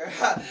fire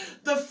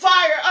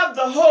of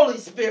the Holy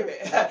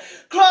Spirit,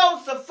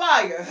 close the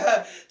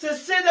fire to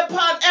sit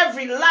upon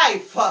every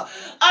life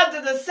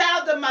under the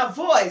sound of my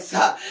voice.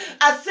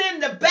 I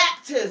send the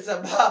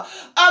baptism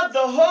of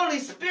the Holy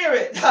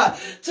Spirit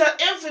to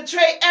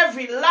infiltrate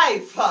every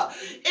life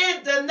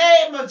in the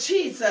name of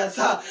Jesus.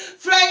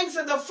 Flames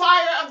of the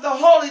fire of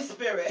the Holy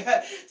Spirit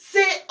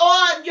sit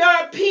on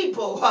your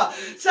people.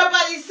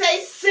 Somebody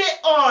say, sit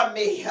on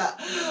me.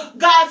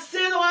 God,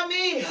 sit on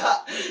me.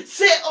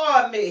 Sit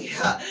on me.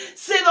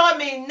 Sit on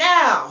me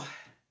now.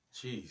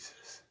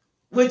 Jesus.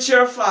 With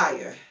your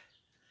fire.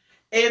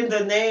 In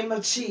the name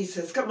of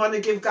Jesus. Come on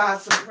and give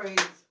God some praise.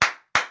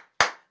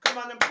 Come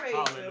on and praise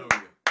Him.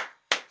 Hallelujah.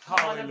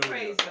 Come on and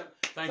praise Him.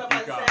 Thank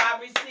Somebody you, God. say, I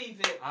receive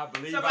it. I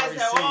believe Somebody I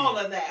receive. say, all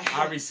of that.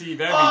 I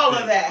receive everything. All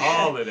of that.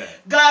 All of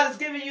that. God has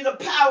given you the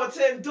power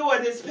to endure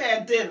this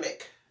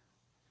pandemic.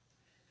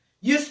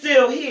 You're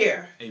still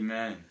here.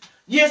 Amen.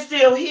 You're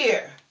still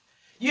here.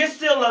 You're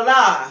still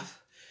alive.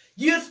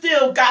 You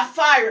still got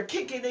fire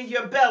kicking in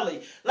your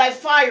belly, like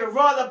fire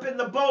wrought up in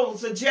the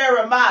bones of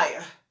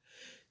Jeremiah.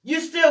 You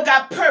still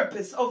got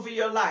purpose over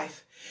your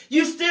life.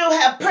 You still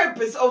have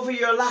purpose over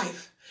your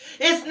life.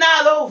 It's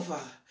not over.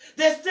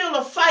 There's still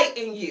a fight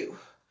in you.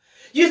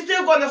 You're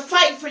still going to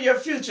fight for your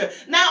future.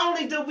 Not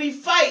only do we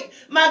fight,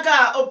 my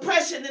God,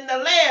 oppression in the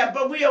land,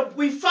 but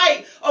we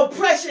fight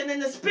oppression in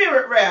the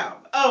spirit realm.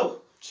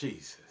 Oh,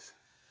 Jesus.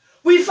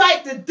 We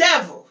fight the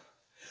devil.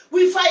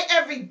 We fight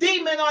every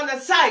demon on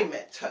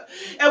assignment.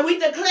 And we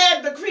declare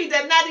and decree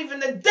that not even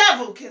the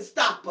devil can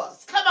stop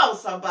us. Come on,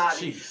 somebody.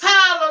 Jesus.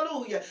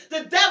 Hallelujah.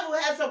 The devil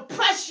has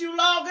oppressed you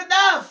long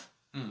enough.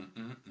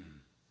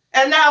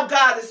 And now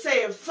God is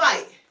saying,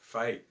 fight.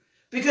 Fight.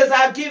 Because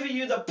I've given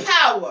you the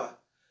power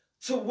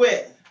to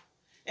win.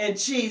 In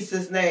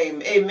Jesus'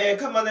 name, amen.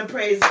 Come on and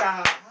praise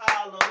God.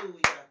 Hallelujah.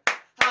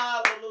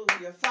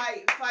 Hallelujah.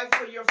 Fight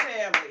for your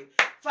family.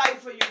 Fight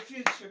for your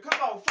future.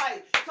 Come on,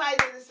 fight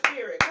in the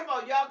spirit. Come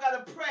on, y'all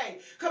got to pray.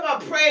 Come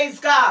on, praise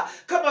God.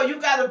 Come on, you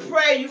got to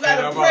pray. You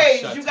got to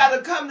praise. You got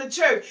to come to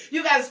church.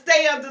 You got to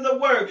stay under the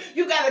word.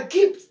 You got to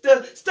keep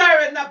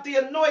stirring up the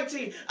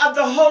anointing of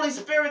the Holy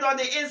Spirit on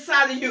the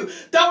inside of you.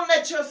 Don't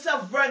let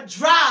yourself run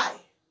dry.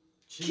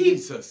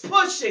 Jesus. Keep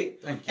pushing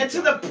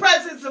into God. the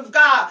presence of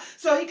God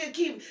so he can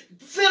keep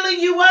filling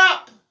you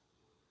up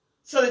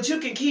so that you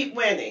can keep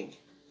winning.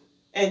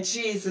 In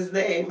Jesus'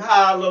 name,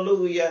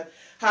 hallelujah.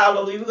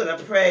 Hallelujah. We're going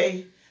to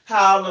pray.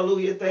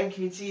 Hallelujah. Thank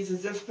you,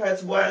 Jesus. Just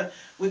press 1.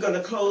 We're going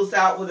to close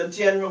out with a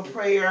general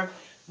prayer.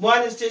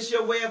 1 is just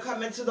your way of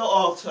coming to the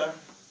altar.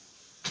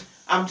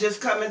 I'm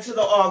just coming to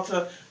the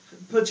altar.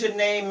 Put your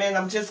name in.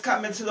 I'm just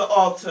coming to the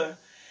altar.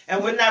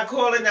 And we're not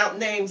calling out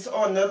names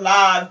on the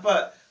live,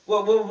 but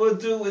what we'll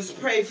do is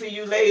pray for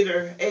you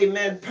later.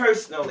 Amen.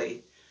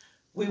 Personally.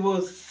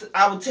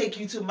 I will take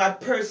you to my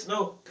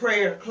personal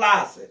prayer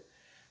closet.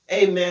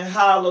 Amen.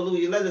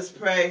 Hallelujah. Let us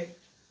pray.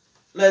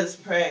 Let us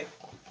pray.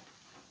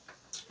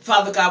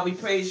 Father God, we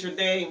praise your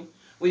name.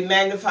 We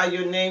magnify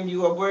your name.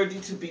 You are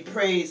worthy to be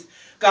praised.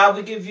 God,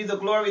 we give you the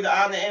glory, the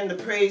honor, and the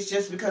praise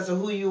just because of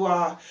who you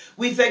are.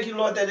 We thank you,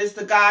 Lord, that it's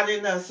the God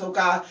in us, oh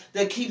God,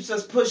 that keeps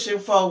us pushing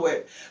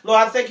forward.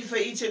 Lord, I thank you for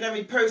each and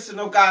every person,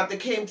 oh God,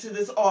 that came to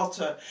this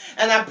altar.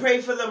 And I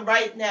pray for them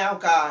right now,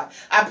 God.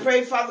 I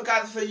pray, Father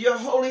God, for your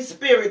Holy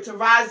Spirit to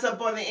rise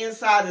up on the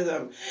inside of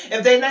them.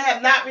 If they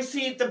have not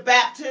received the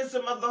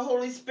baptism of the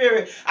Holy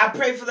Spirit, I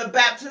pray for the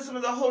baptism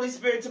of the Holy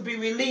Spirit to be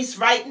released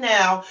right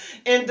now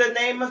in the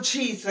name of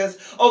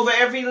Jesus over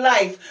every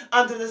life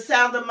under the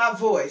sound of my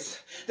voice.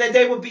 That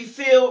they will be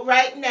filled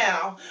right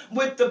now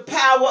with the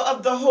power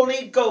of the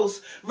Holy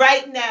Ghost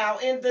right now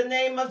in the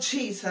name of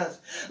Jesus.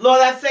 Lord,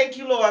 I thank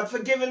you, Lord, for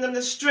giving them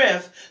the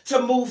strength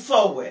to move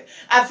forward.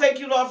 I thank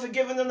you, Lord, for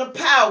giving them the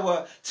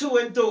power to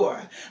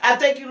endure. I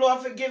thank you,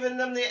 Lord, for giving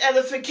them the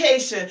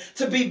edification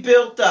to be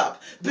built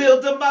up.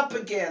 Build them up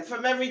again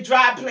from every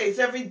dry place,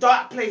 every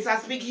dark place. I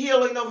speak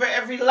healing over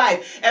every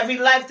life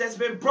that's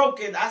been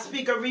broken. I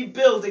speak a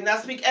rebuilding. I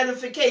speak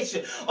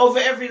edification over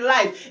every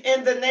life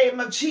in the name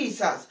of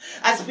Jesus.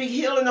 I speak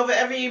healing over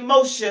every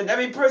emotion,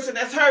 every person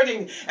that's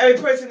hurting,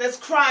 every person that's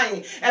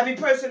crying, every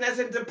person that's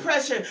in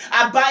depression.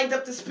 I bind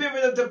up the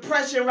spirit of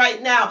depression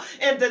right now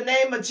in the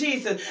name of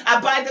Jesus. I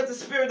bind up the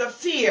spirit of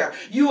fear.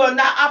 You are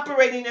not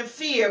operating in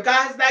fear.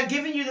 God has not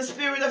given you the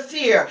spirit of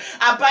fear.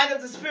 I bind up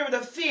the spirit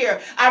of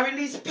fear. I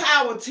release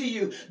power to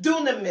you.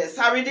 Dunamis.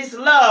 I release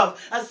love,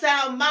 a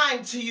sound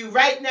mind to you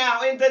right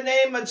now in the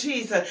name of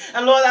Jesus.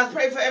 And Lord, I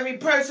pray for every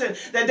person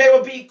that they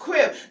will be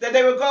equipped, that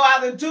they will go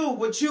out and do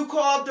what you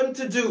called them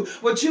to do,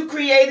 what you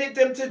created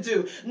them to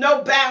do.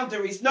 No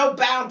boundaries, no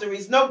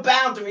boundaries, no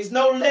boundaries,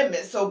 no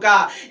limits, oh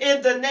God,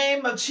 in the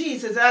name of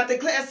Jesus. And I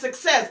declare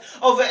success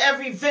over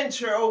every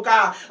venture, oh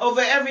God, over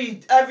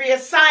every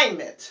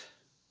assignment.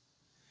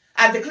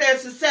 I declare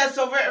success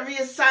over every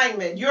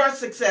assignment, your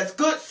success,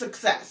 good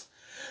success.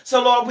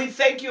 So Lord, we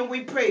thank you and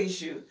we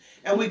praise you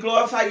and we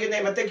glorify your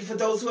name. I thank you for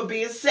those who are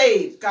being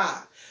saved,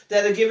 God,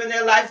 that are giving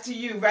their life to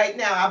you right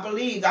now. I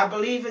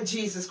believe in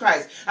Jesus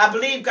Christ. I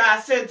believe God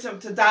sent him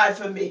to die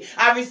for me.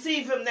 I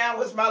receive him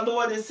now as my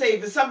Lord and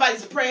Savior.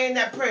 Somebody's praying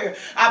that prayer.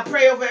 I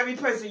pray over every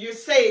person. You're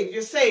saved.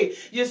 You're saved.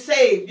 You're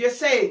saved. You're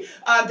saved.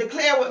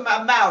 Declare with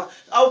my mouth.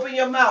 Open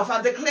your mouth.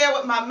 I declare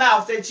with my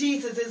mouth that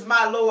Jesus is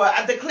my Lord.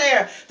 I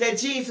declare that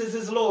Jesus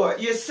is Lord.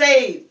 You're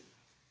saved.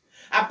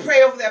 I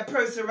pray over that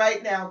person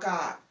right now,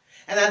 God.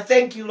 And I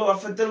thank you, Lord,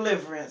 for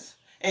deliverance.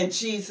 In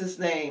Jesus'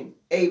 name,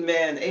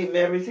 amen.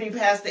 Amen. Receive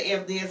Pastor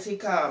Anthony as he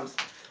comes.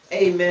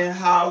 Amen.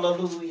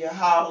 Hallelujah.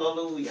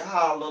 Hallelujah.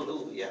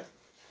 Hallelujah.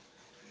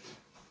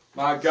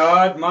 My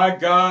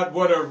God,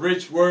 what a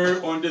rich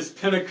word on this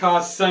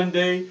Pentecost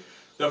Sunday.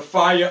 The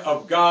fire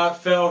of God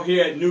fell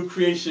here at New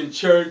Creation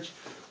Church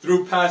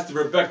through Pastor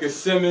Rebecca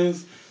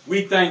Simmons.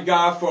 We thank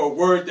God for a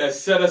word that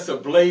set us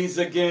ablaze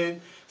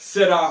again,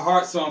 set our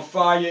hearts on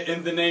fire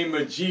in the name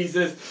of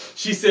Jesus.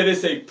 She said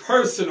it's a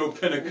personal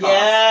Pentecost.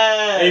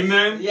 Yes.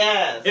 Amen?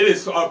 Yes. It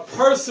is a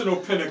personal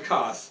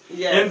Pentecost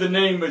in the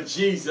name of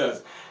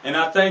Jesus. And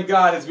I thank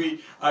God as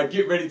we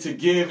get ready to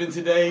give in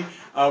today,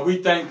 we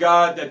thank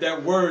God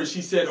that word,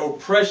 she said,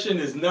 oppression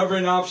is never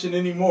an option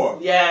anymore.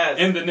 Yes.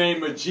 In the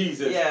name of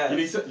Jesus.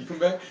 Yes. You come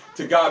back?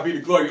 To God be the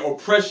glory.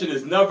 Oppression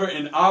is never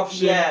an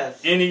option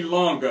any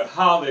longer.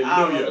 Hallelujah.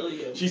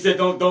 Hallelujah. She said,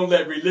 don't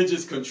let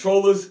religious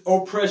controllers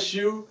oppress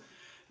you.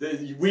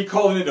 We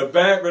calling it a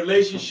bad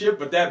relationship,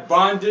 but that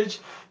bondage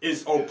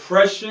is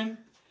oppression.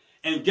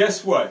 And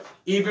guess what?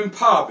 Even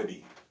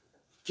poverty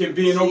can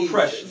be an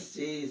oppression.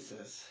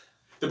 Jesus.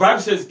 The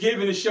Bible says,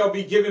 "Given it shall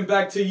be given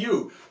back to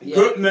you. Yes.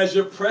 Good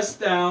measure, pressed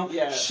down,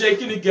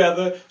 shaken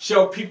together,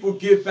 shall people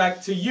give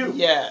back to you."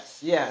 Yes,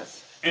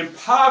 yes. And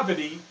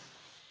poverty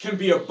can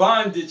be a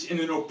bondage and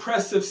an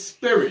oppressive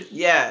spirit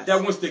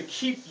that wants to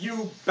keep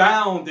you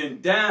bound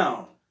and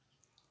down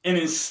and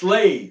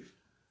enslaved.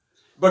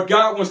 But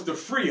God wants to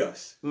free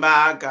us.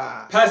 My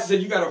God. Pastor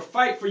said you got to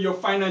fight for your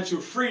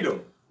financial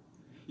freedom.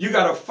 You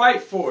got to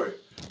fight for it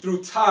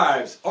through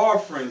tithes,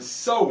 offerings,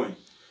 sowing.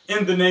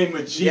 In the name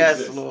of Jesus.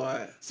 Yes,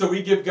 Lord. So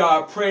we give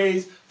God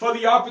praise for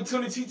the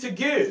opportunity to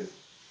give.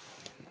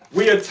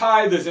 We are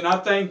tithers, and I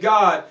thank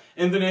God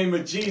in the name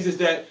of Jesus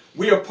that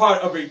we are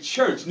part of a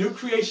church, New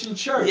Creation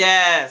Church.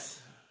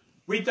 Yes.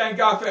 We thank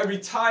God for every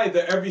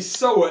tither, every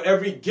sower,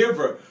 every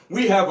giver.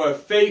 We have a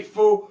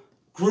faithful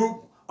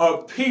group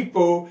of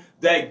people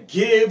that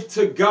give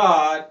to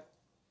God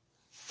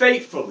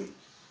faithfully.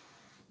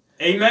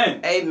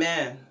 Amen.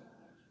 Amen.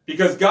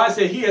 Because God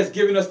said He has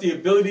given us the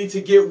ability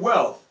to get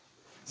wealth.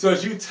 So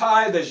as you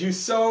tithe, as you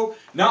sow,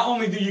 not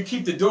only do you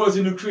keep the doors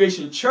of New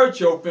Creation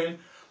Church open,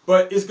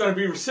 but it's going to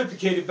be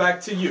reciprocated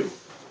back to you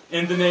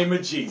in the name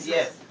of Jesus.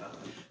 Yes.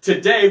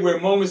 Today, we're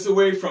moments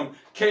away from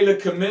Kayla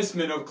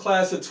commencement of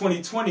class of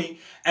 2020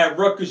 at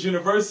Rutgers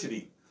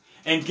University.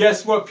 And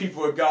guess what,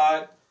 people of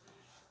God?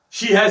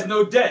 She has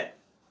no debt.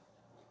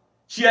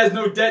 She has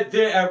no debt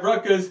there at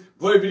Rutgers.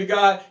 Glory be to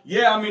God.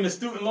 Yeah, I mean, the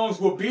student loans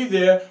will be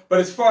there. But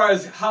as far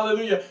as,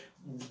 hallelujah,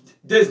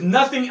 there's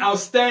nothing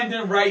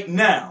outstanding right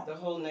now. The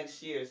whole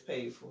next year is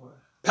paid for.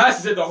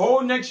 Pastor said the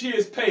whole next year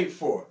is paid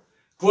for.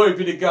 Glory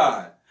be to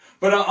God.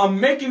 But I'm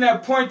making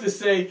that point to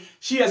say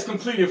she has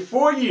completed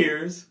 4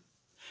 years.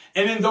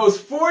 And in those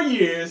 4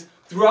 years,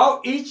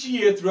 throughout each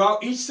year,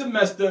 throughout each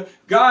semester,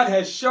 God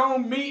has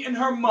shown me and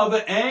her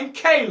mother and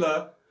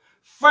Kayla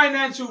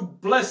financial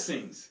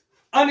blessings.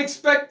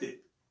 Unexpected.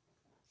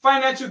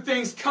 Financial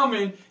things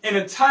coming in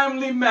a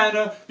timely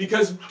manner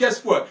because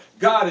guess what?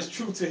 God is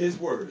true to His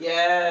word.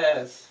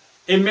 Yes.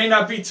 It may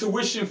not be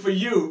tuition for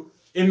you.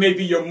 It may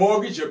be your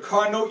mortgage, your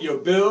car note, your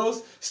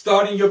bills,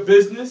 starting your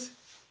business,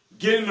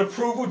 getting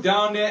approval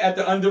down there at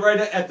the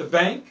underwriter at the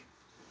bank.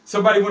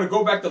 Somebody want to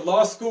go back to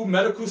law school,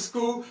 medical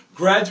school,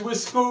 graduate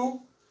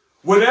school.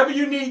 Whatever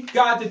you need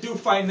God to do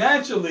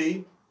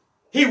financially,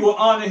 He will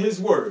honor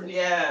His word.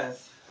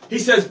 Yes. He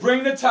says,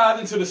 bring the tithe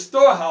into the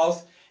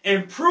storehouse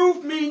and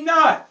prove me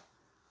not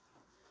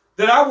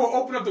that I will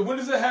open up the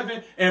windows of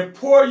heaven and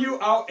pour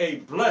you out a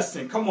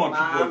blessing. Come on,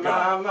 people of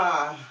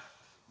God.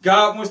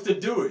 God wants to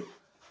do it.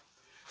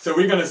 So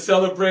we're going to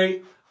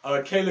celebrate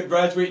Kayla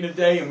graduating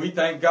today, and we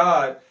thank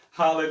God,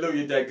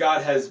 hallelujah, that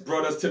God has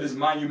brought us to this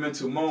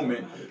monumental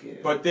moment.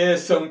 But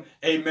there's some,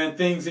 amen,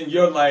 things in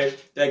your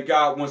life that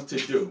God wants to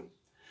do.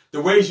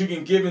 The ways you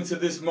can give into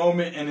this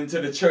moment and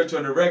into the church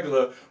on the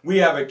regular, we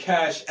have a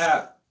cash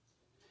app.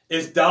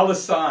 It's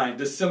 $,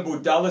 the symbol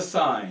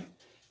 $,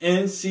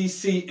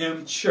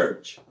 NCCM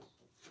Church.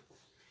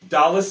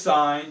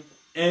 $,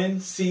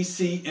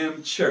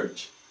 NCCM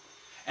Church.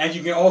 And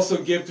you can also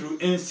give through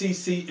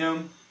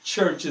NCCM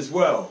Church as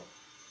well.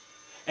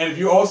 And if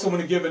you also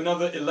want to give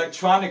another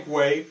electronic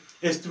way,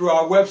 it's through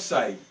our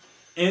website,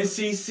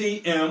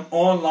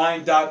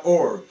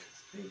 nccmonline.org.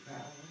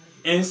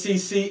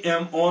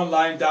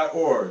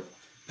 nccmonline.org.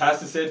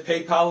 Pastor said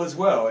PayPal as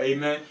well.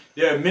 Amen.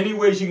 There are many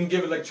ways you can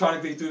give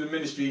electronically through the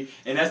ministry,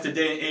 and that's the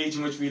day and age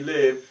in which we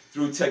live,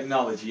 through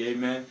technology.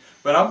 Amen.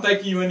 But I'm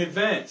thanking you in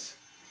advance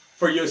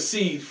for your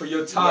seed, for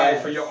your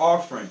tithe, for your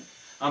offering.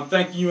 I'm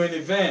thanking you in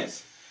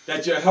advance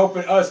that you're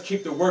helping us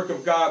keep the work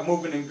of God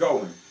moving and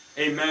going.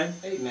 Amen.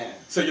 Amen.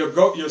 So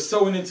you're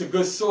sowing into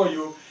good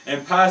soil,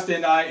 and Pastor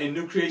and I in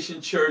New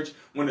Creation Church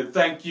want to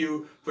thank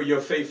you for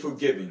your faithful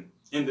giving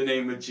in the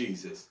name of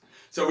Jesus.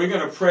 So we're going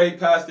to pray,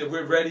 Pastor.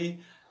 We're ready.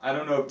 I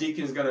don't know if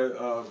Deacon's going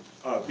to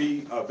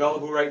be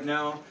available right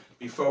now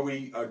before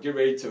we get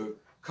ready to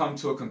come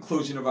to a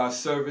conclusion of our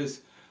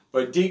service.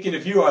 But Deacon,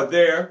 if you are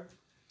there,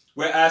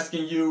 we're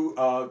asking you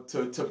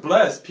to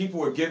bless.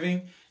 People are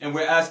giving, and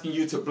we're asking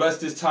you to bless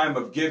this time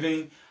of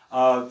giving.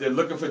 They're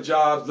looking for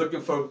jobs,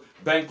 looking for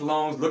bank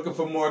loans, looking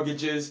for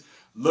mortgages,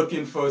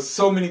 looking for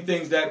so many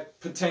things that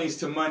pertains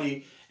to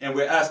money. And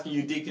we're asking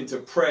you, Deacon, to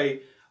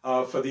pray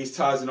for these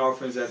tithes and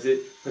offerings as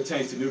it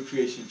pertains to New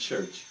Creation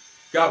Church.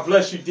 God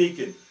bless you,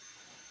 Deacon.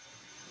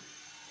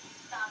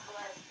 God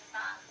bless you,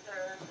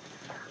 Pastor.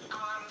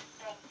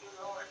 Thank you,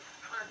 Lord,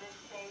 for this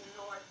day,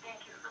 Lord.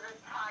 Thank you for the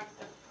tithes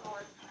and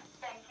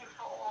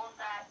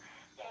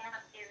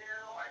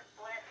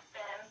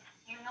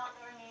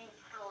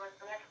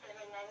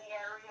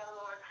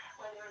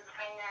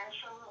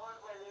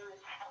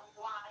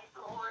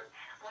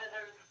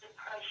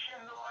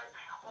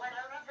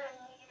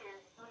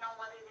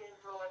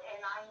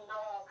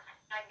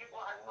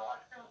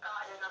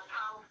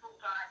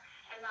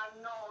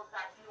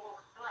that you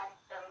will bless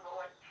them,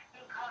 Lord,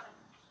 because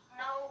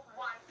no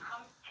one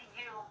comes to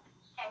you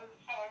and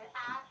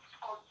asks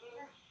or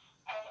gives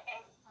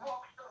and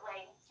walks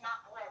away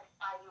not blessed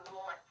by you,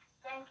 Lord.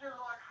 Thank you,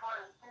 Lord, for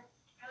this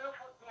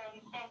beautiful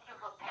day. Thank you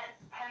for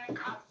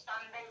Pentecost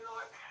Sunday,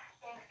 Lord.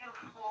 Thank you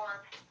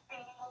for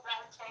being with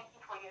us. Thank you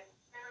for your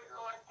spirit,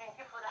 Lord.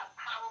 Thank you for that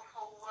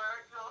powerful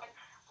word, Lord.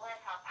 Bless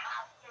our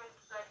pastors.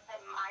 Bless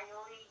them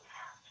mightily.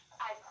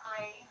 I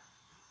pray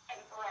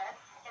and bless.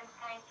 And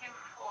thank you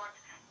for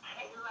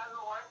Kayla,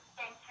 Lord.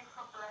 Thank you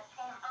for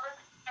blessing her.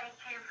 Thank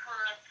you for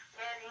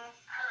letting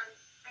her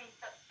be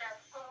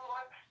successful,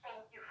 Lord.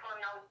 Thank you for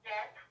no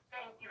debt.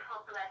 Thank you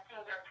for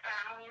blessing their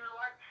family,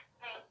 Lord.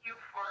 Thank you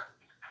for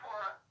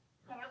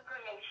new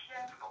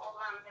creation, for all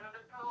our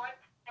members, Lord,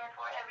 and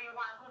for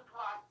everyone who's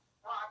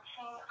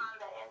watching on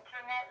the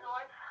internet,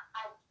 Lord.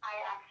 I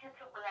ask you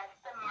to bless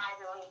them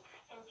mightily.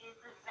 In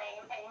Jesus'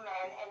 name,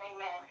 amen and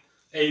amen.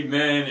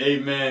 Amen,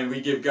 amen.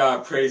 We give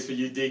God praise for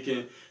you,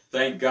 Deacon.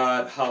 Thank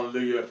God,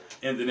 hallelujah,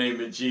 in the name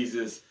of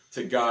Jesus.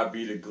 To God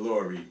be the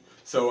glory.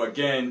 So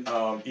again,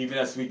 even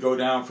as we go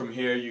down from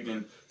here, you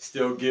can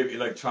still give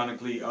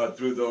electronically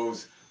through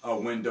those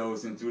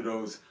windows and through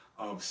those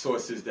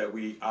sources that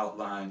we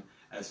outline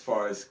as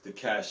far as the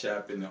Cash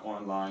App and the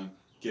online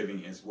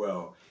giving as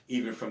well.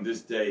 Even from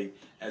this day,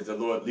 as the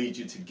Lord leads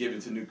you to give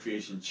into New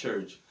Creation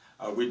Church.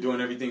 We're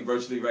doing everything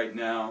virtually right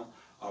now.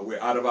 We're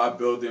out of our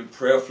building.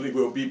 Prayerfully,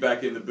 we'll be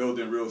back in the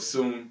building real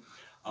soon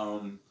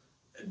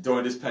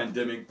during this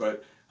pandemic.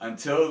 But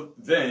until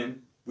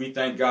then, we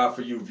thank God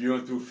for you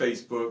viewing through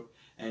Facebook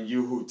and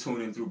you who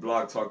tune in through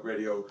Blog Talk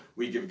Radio.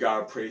 We give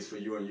God praise for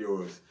you and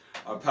yours.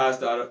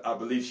 Pastor, I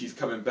believe she's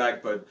coming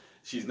back, but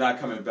she's not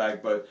coming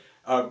back. But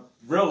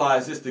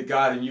realize it's the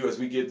God in you as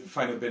we get the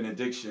final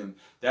benediction.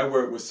 That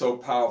word was so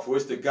powerful.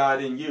 It's the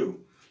God in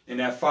you. In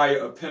that fire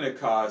of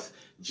Pentecost,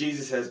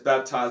 Jesus has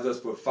baptized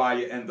us with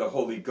fire and the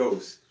Holy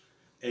Ghost.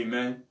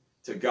 Amen.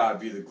 To God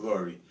be the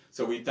glory.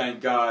 So we thank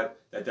God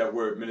that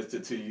word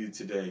ministered to you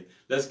today.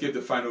 Let's give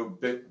the final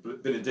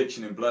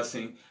benediction and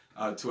blessing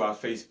to our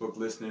Facebook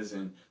listeners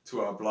and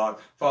to our blog.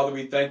 Father,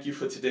 we thank you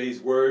for today's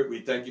word. We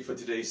thank you for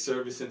today's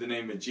service in the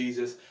name of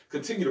Jesus.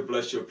 Continue to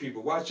bless your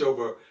people. Watch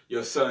over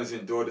your sons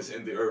and daughters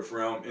in the earth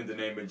realm in the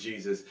name of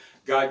Jesus.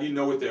 God, you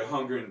know what they're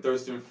hungering and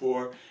thirsting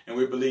for, and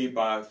we believe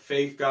by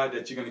faith, God,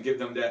 that you're going to give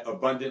them that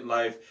abundant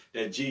life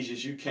that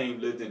Jesus, you came,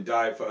 lived, and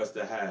died for us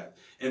to have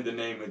in the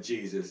name of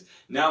Jesus.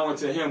 Now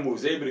unto him who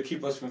is able to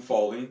keep us from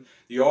falling,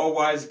 the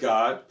all-wise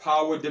God,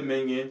 power,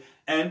 dominion,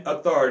 and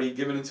authority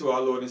given unto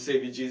our Lord and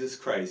Savior Jesus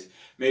Christ.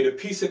 May the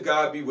peace of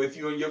God be with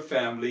you and your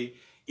family,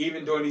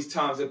 even during these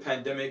times of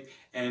pandemic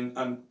and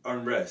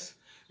unrest.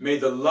 May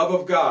the love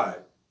of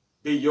God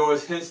be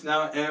yours hence,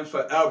 now, and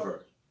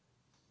forever.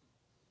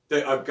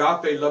 The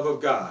agape love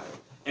of God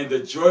and the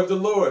joy of the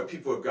Lord,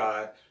 people of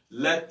God,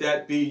 let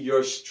that be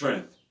your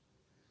strength.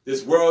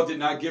 This world did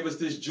not give us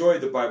this joy,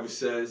 the Bible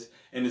says,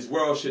 and this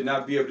world should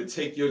not be able to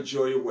take your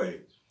joy away.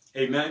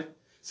 Amen?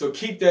 So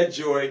keep that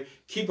joy,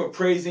 keep a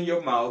praise in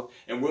your mouth,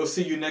 and we'll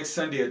see you next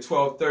Sunday at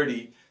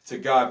 12:30. To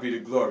God be the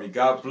glory.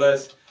 God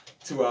bless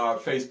to our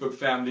Facebook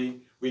family.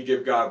 We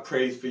give God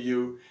praise for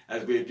you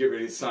as we get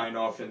ready to sign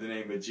off in the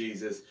name of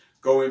Jesus.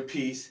 Go in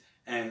peace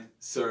and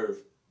serve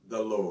the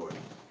Lord.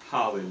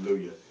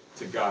 Hallelujah.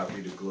 To God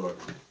be the glory.